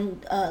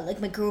found, like,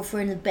 my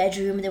girlfriend in the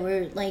bedroom. There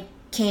were, like,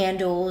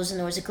 candles and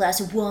there was a glass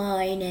of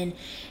wine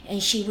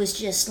and she was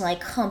just,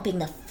 like, humping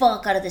the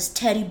fuck out of this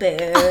teddy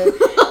bear.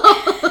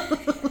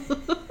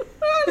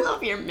 I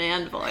love your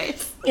man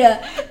voice.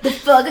 Yeah, the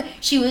fuck.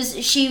 She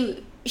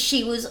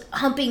was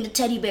humping the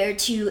teddy bear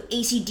to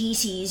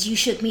AC/DC's You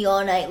Shook Me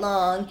All Night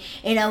Long,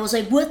 and I was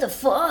like, what the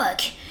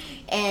fuck?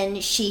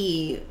 And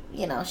she,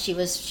 you know, she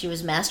was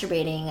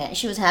masturbating.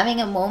 She was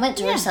having a moment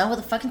to herself with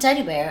a fucking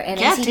teddy bear and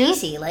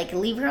AC/DC. Like,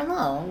 leave her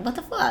alone. What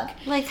the fuck?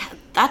 Like,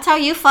 that's how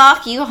you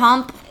fuck. You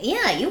hump.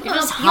 Yeah, you You're hump.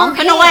 just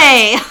humping your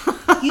away.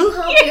 You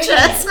hump. You're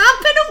just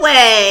humping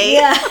away.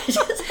 Yeah,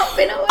 just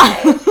humping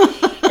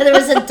away. And there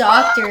was a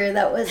doctor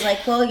that was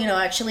like, well, you know,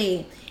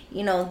 actually,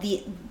 you know,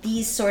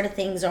 these sort of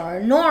things are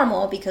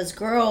normal because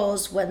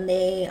girls, when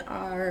they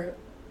are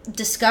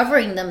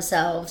discovering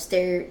themselves,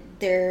 they're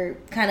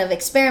kind of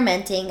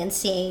experimenting and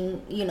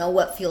seeing, you know,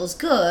 what feels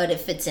good,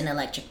 if it's an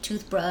electric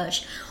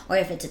toothbrush or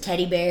if it's a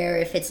teddy bear,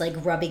 if it's like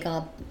rubbing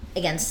up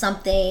against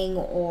something,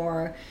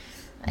 or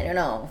I don't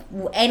know,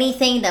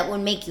 anything that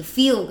would make you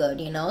feel good,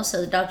 you know.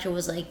 So the doctor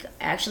was like,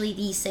 actually,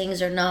 these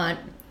things are not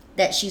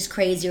that she's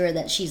crazy or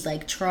that she's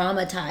like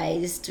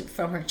traumatized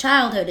from her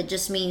childhood. It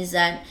just means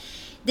that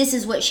this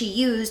is what she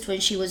used when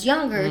she was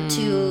younger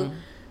to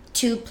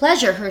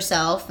pleasure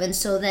herself. And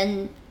so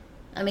then,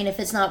 I mean, if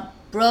it's not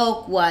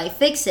broke, why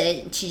fix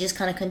it? She just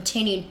kind of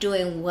continued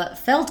doing what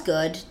felt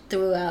good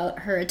throughout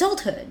her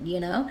adulthood, you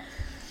know?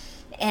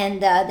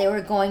 And they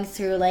were going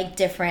through, like,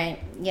 different,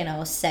 you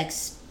know,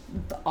 sex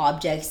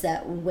objects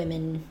that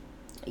women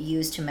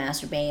use to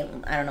masturbate.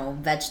 I don't know,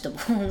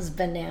 vegetables,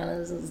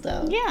 bananas and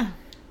stuff. Yeah.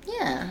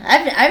 Yeah.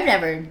 I've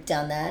never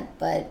done that,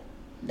 but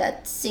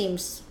that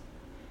seems...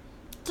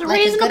 It's a like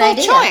reasonable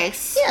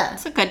choice. Yeah.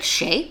 It's a good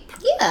shape.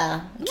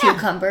 Yeah.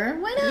 Cucumber.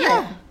 Why not?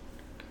 Yeah.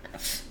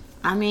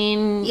 I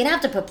mean... You'd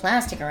have to put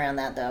plastic around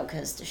that, though,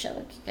 because to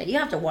show it, you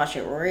have to wash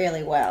it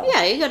really well.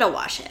 Yeah, you gotta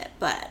wash it,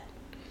 but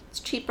it's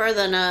cheaper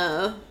than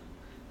a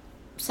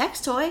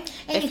sex toy.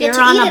 And you get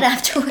to eat it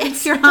afterwards.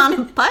 If you're on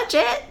a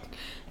budget,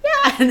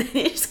 yeah, and then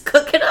you just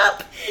cook it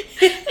up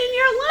in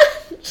your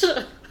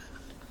lunch.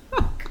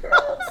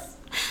 Gross.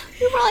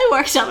 You probably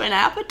worked up an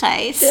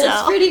appetite,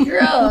 That's pretty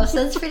gross.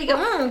 That's pretty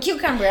good.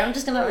 Cucumber. I'm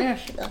just gonna...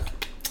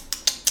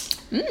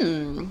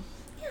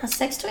 Yeah,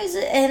 sex toys,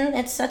 and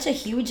it's such a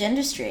huge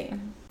industry.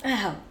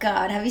 Oh,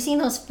 God. Have you seen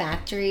those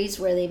factories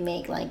where they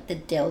make, like, the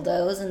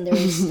dildos, and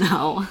there's...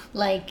 No.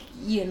 Like,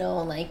 you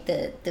know, like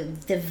the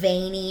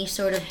veiny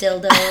sort of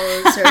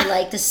dildos, or,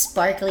 like, the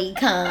sparkly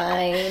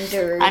kind,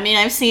 or... I mean,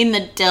 I've seen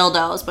the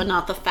dildos, but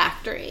not the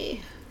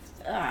factory.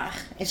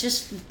 It's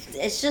just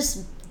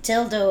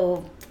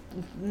dildo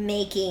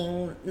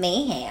making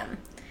mayhem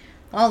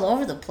all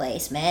over the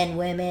place. Men,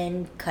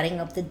 women,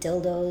 cutting up the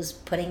dildos,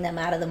 putting them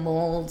out of the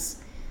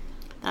molds.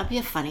 That'd be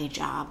a funny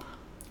job.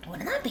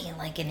 Wouldn't that be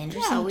like an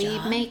interesting job?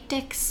 Yeah, we make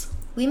dicks.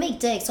 We make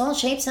dicks, all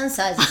shapes and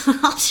sizes.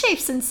 All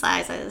shapes and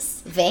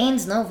sizes.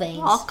 Veins, no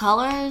veins. All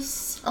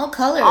colors. All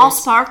colors. All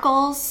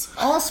sparkles.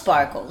 All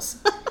sparkles.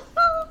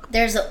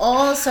 There's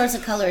all sorts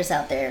of colors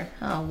out there.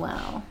 Oh,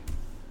 wow.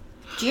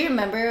 Do you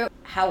remember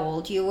how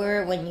old you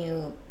were when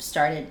you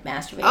started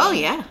masturbating? Oh,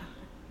 yeah.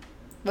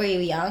 Were you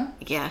young?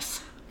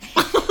 Yes.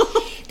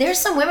 There's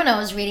some women I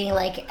was reading,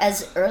 like,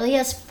 as early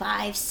as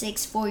 5,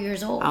 6, 4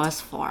 years old. I was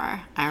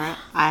 4.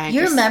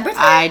 You remember that?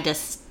 I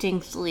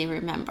distinctly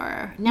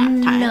remember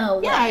nap time. No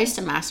way. Yeah, I used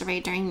to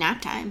masturbate during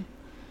nap time.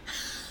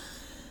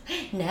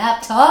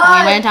 Nap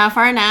time! We went out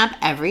for a nap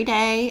every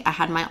day. I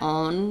had my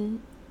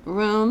own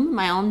room,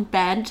 my own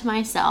bed to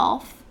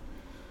myself.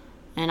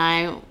 And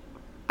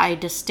I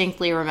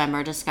distinctly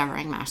remember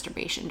discovering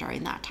masturbation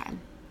during that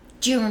time.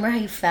 Do you remember how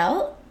you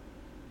felt?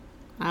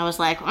 I was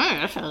like, oh,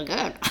 that feels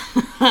good.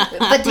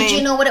 But did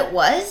you know what it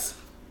was?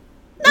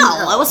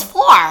 No, it was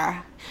 4.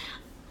 Yeah.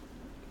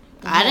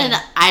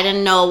 I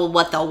didn't know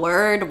what the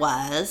word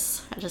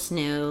was. I just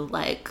knew,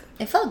 like...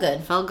 It felt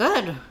good. It felt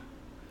good.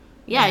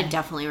 Yeah, I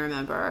definitely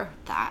remember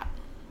that.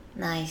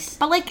 Nice.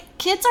 But, like,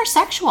 kids are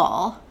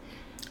sexual.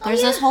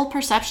 There's this whole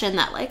perception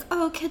that, like,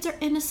 oh, kids are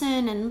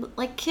innocent, and,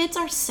 like, kids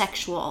are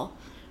sexual.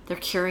 They're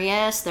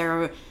curious.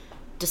 They're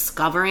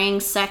discovering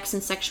sex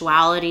and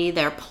sexuality.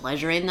 They're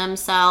pleasuring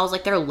themselves.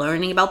 Like, they're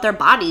learning about their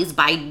bodies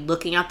by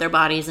looking at their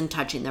bodies and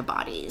touching their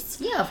bodies.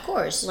 Yeah, of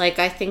course. Like,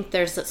 I think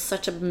there's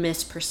such a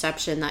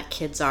misperception that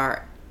kids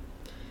are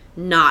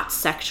not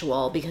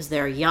sexual because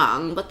they're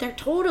young, but they're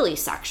totally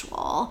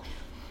sexual.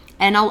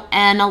 And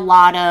a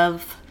lot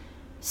of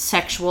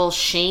sexual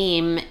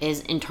shame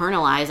is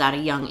internalized at a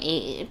young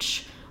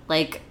age.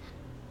 Like,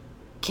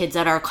 kids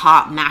that are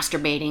caught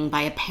masturbating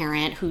by a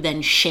parent who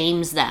then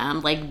shames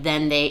them, like,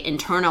 then they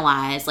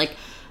internalize, like,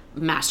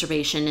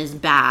 masturbation is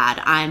bad,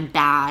 I'm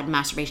bad,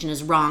 masturbation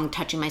is wrong,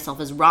 touching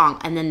myself is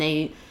wrong, and then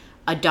they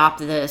adopt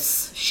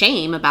this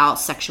shame about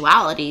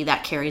sexuality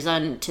that carries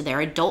on to their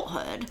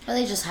adulthood. Or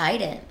they just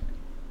hide it.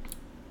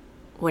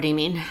 What do you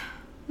mean?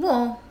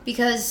 Well,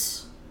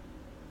 because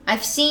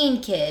I've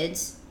seen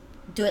kids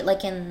do it,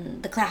 like,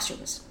 in the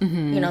classrooms.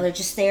 Mm-hmm. You know, they're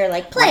just there,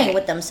 like, playing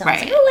with themselves.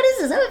 Right. Like, oh, what is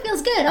this? Oh, it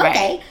feels good. Right.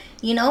 Okay.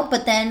 You know,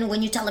 but then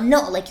when you tell them,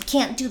 no, like, you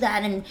can't do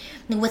that, and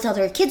with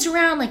other kids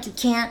around, like, you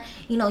can't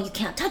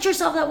touch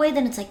yourself that way,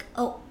 then it's like,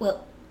 oh,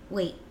 well,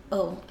 wait,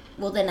 oh,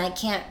 well, then I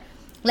can't.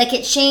 Like,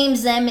 it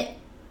shames them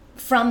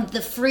from the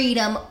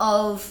freedom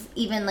of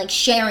even, like,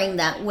 sharing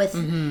that with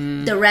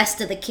the rest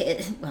of the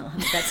kids. Well,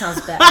 that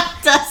sounds bad. That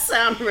does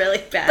sound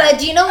really bad. But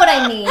do you know what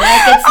I mean?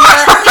 Like, it's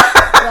not...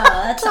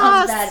 Well, that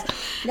sounds bad.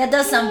 That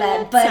does sound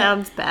bad. But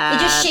sounds bad.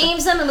 It just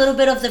shames them a little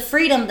bit of the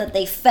freedom that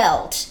they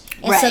felt.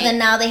 And so then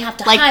now they have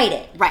to hide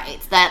it. Right.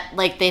 That,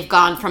 like, they've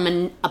gone from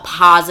a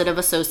positive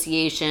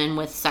association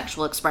with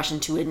sexual expression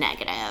to a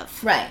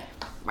negative. Right.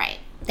 Right.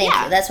 Thank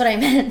you. That's what I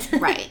meant.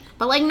 Right.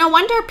 But, like, no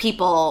wonder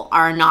people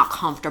are not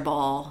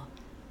comfortable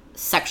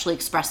sexually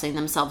expressing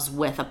themselves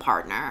with a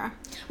partner.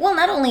 Well,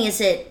 not only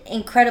is it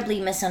incredibly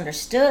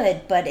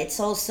misunderstood, but it's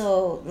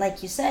also,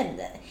 like you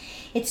said,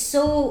 it's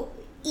so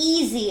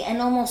easy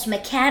and almost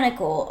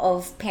mechanical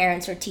of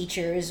parents or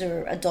teachers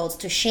or adults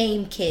to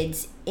shame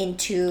kids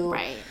into,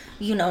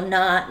 you know,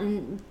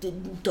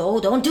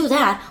 don't do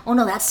that. Oh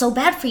no, that's so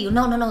bad for you.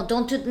 No,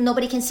 don't do.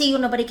 Nobody can see you.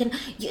 Nobody can.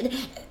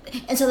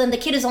 And so then the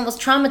kid is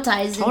almost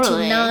traumatized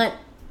into not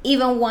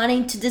even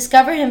wanting to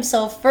discover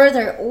himself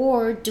further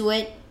or do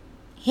it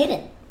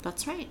hidden.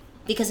 That's right.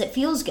 Because it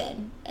feels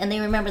good, and they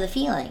remember the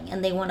feeling,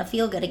 and they want to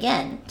feel good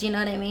again. Do you know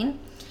what I mean?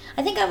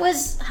 I think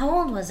how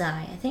old was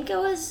I?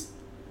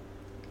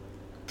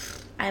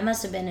 I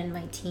must have been in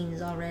my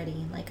teens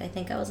already. Like, I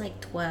think I was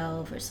like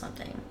 12 or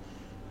something.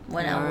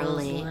 When I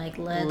was like,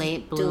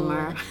 late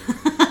bloomer.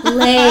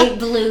 Late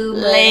bloomer.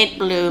 Late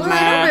bloomer.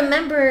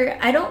 Well,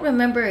 I don't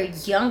remember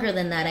younger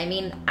than that. I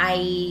mean,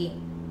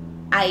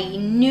 I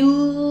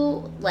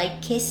knew,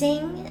 like,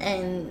 kissing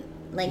and,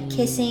 like,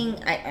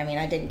 kissing. I mean,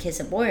 I didn't kiss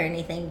a boy or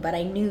anything, but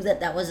I knew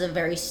that was a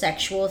very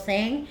sexual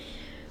thing.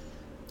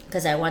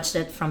 because I watched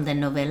it from the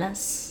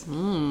novelas.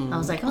 I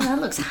was like, oh,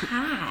 that looks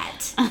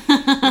hot.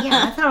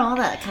 Yeah, I thought all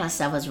that kind of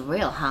stuff was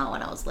real hot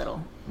when I was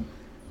little.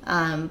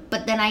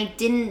 But then I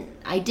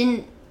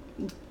didn't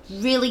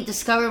really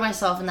discover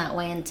myself in that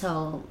way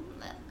until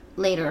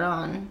later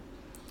on,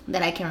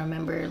 that I can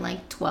remember,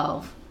 like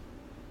 12,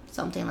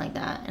 something like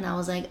that. And I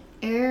was like,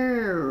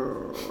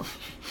 oh,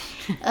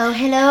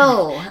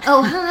 hello.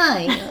 Oh,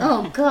 hi.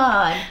 Oh,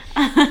 God.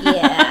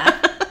 Yeah.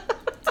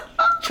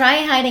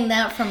 Try hiding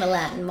that from a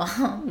Latin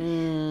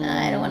mom.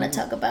 I don't want to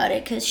talk about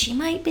it because she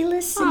might be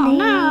listening. Oh,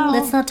 no.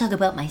 Let's not talk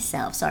about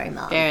myself. Sorry,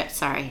 Mom.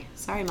 Sorry,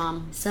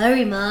 Mom.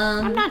 Sorry,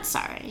 Mom. I'm not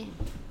sorry.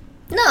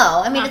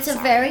 No, I mean, Not it's a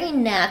sorry. very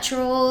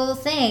natural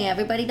thing.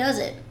 Everybody does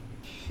it.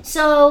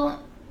 So,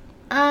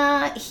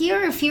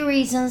 here are a few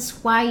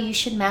reasons why you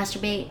should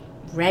masturbate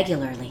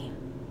regularly.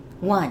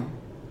 1,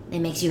 it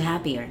makes you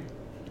happier.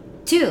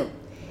 2,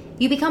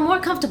 you become more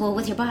comfortable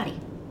with your body.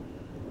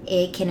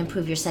 It can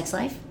improve your sex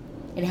life.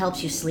 It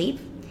helps you sleep.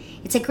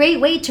 It's a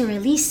great way to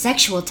release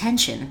sexual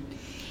tension.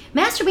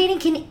 Masturbating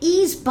can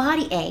ease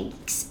body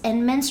aches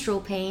and menstrual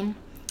pain.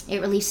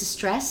 It releases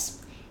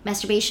stress.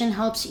 Masturbation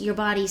helps your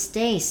body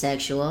stay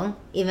sexual,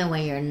 even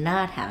when you're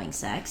not having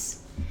sex.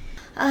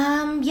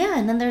 Yeah,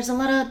 and then there's a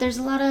lot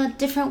of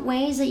different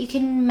ways that you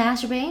can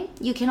masturbate.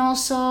 You can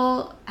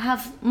also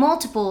have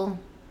multiple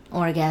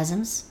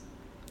orgasms.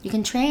 You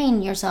can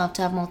train yourself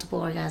to have multiple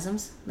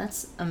orgasms.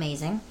 That's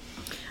amazing.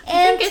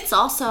 I think it's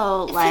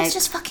also It like feels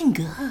just fucking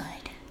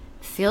good.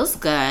 feels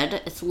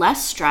good. It's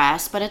less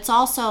stress, but it's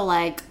also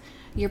like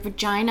your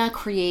vagina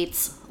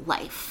creates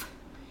life.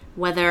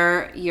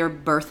 Whether you're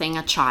birthing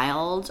a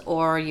child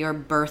or you're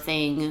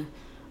birthing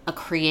a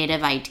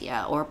creative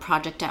idea or a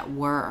project at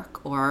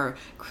work or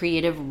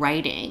creative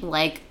writing,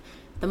 like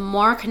the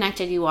more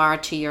connected you are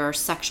to your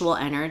sexual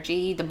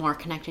energy, the more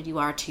connected you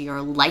are to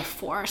your life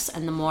force,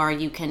 and the more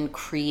you can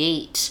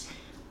create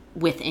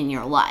within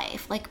your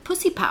life. Like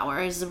pussy power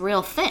is a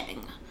real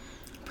thing.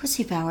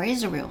 Pussy power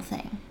is a real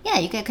thing. Yeah,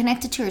 you get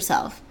connected to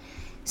yourself.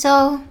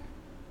 So,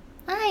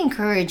 I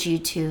encourage you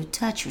to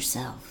touch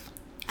yourself.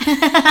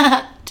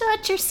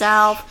 Touch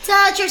yourself.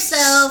 Touch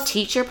yourself.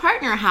 Teach your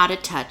partner how to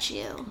touch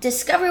you.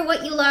 Discover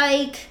what you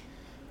like.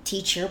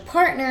 Teach your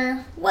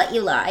partner what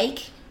you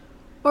like.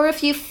 Or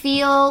if you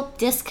feel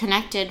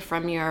disconnected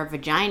from your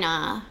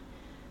vagina,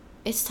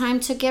 it's time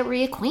to get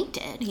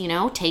reacquainted. You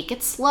know, take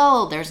it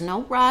slow. There's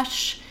no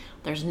rush.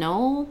 There's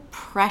no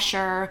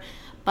pressure.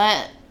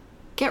 But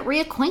get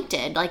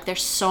reacquainted. Like,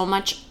 there's so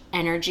much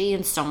energy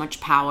and so much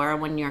power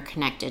when you're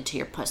connected to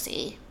your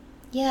pussy.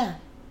 Yeah.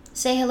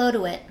 Say hello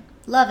to it.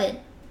 Love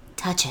it.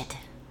 Touch it.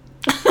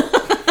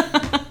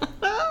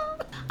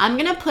 I'm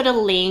going to put a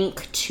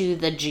link to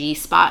the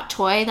G-spot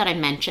toy that I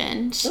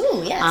mentioned.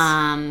 Ooh, yes.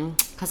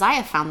 Because I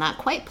have found that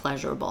quite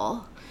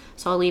pleasurable.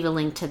 So I'll leave a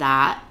link to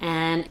that.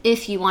 And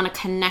if you want to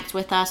connect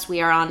with us, we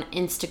are on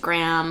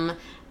Instagram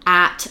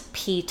at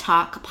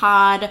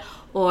PTalkPod,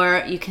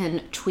 or you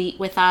can tweet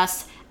with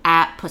us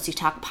at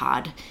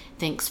PussyTalkPod.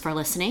 Thanks for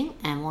listening,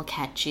 and we'll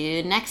catch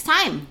you next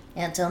time.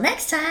 Until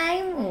next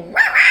time.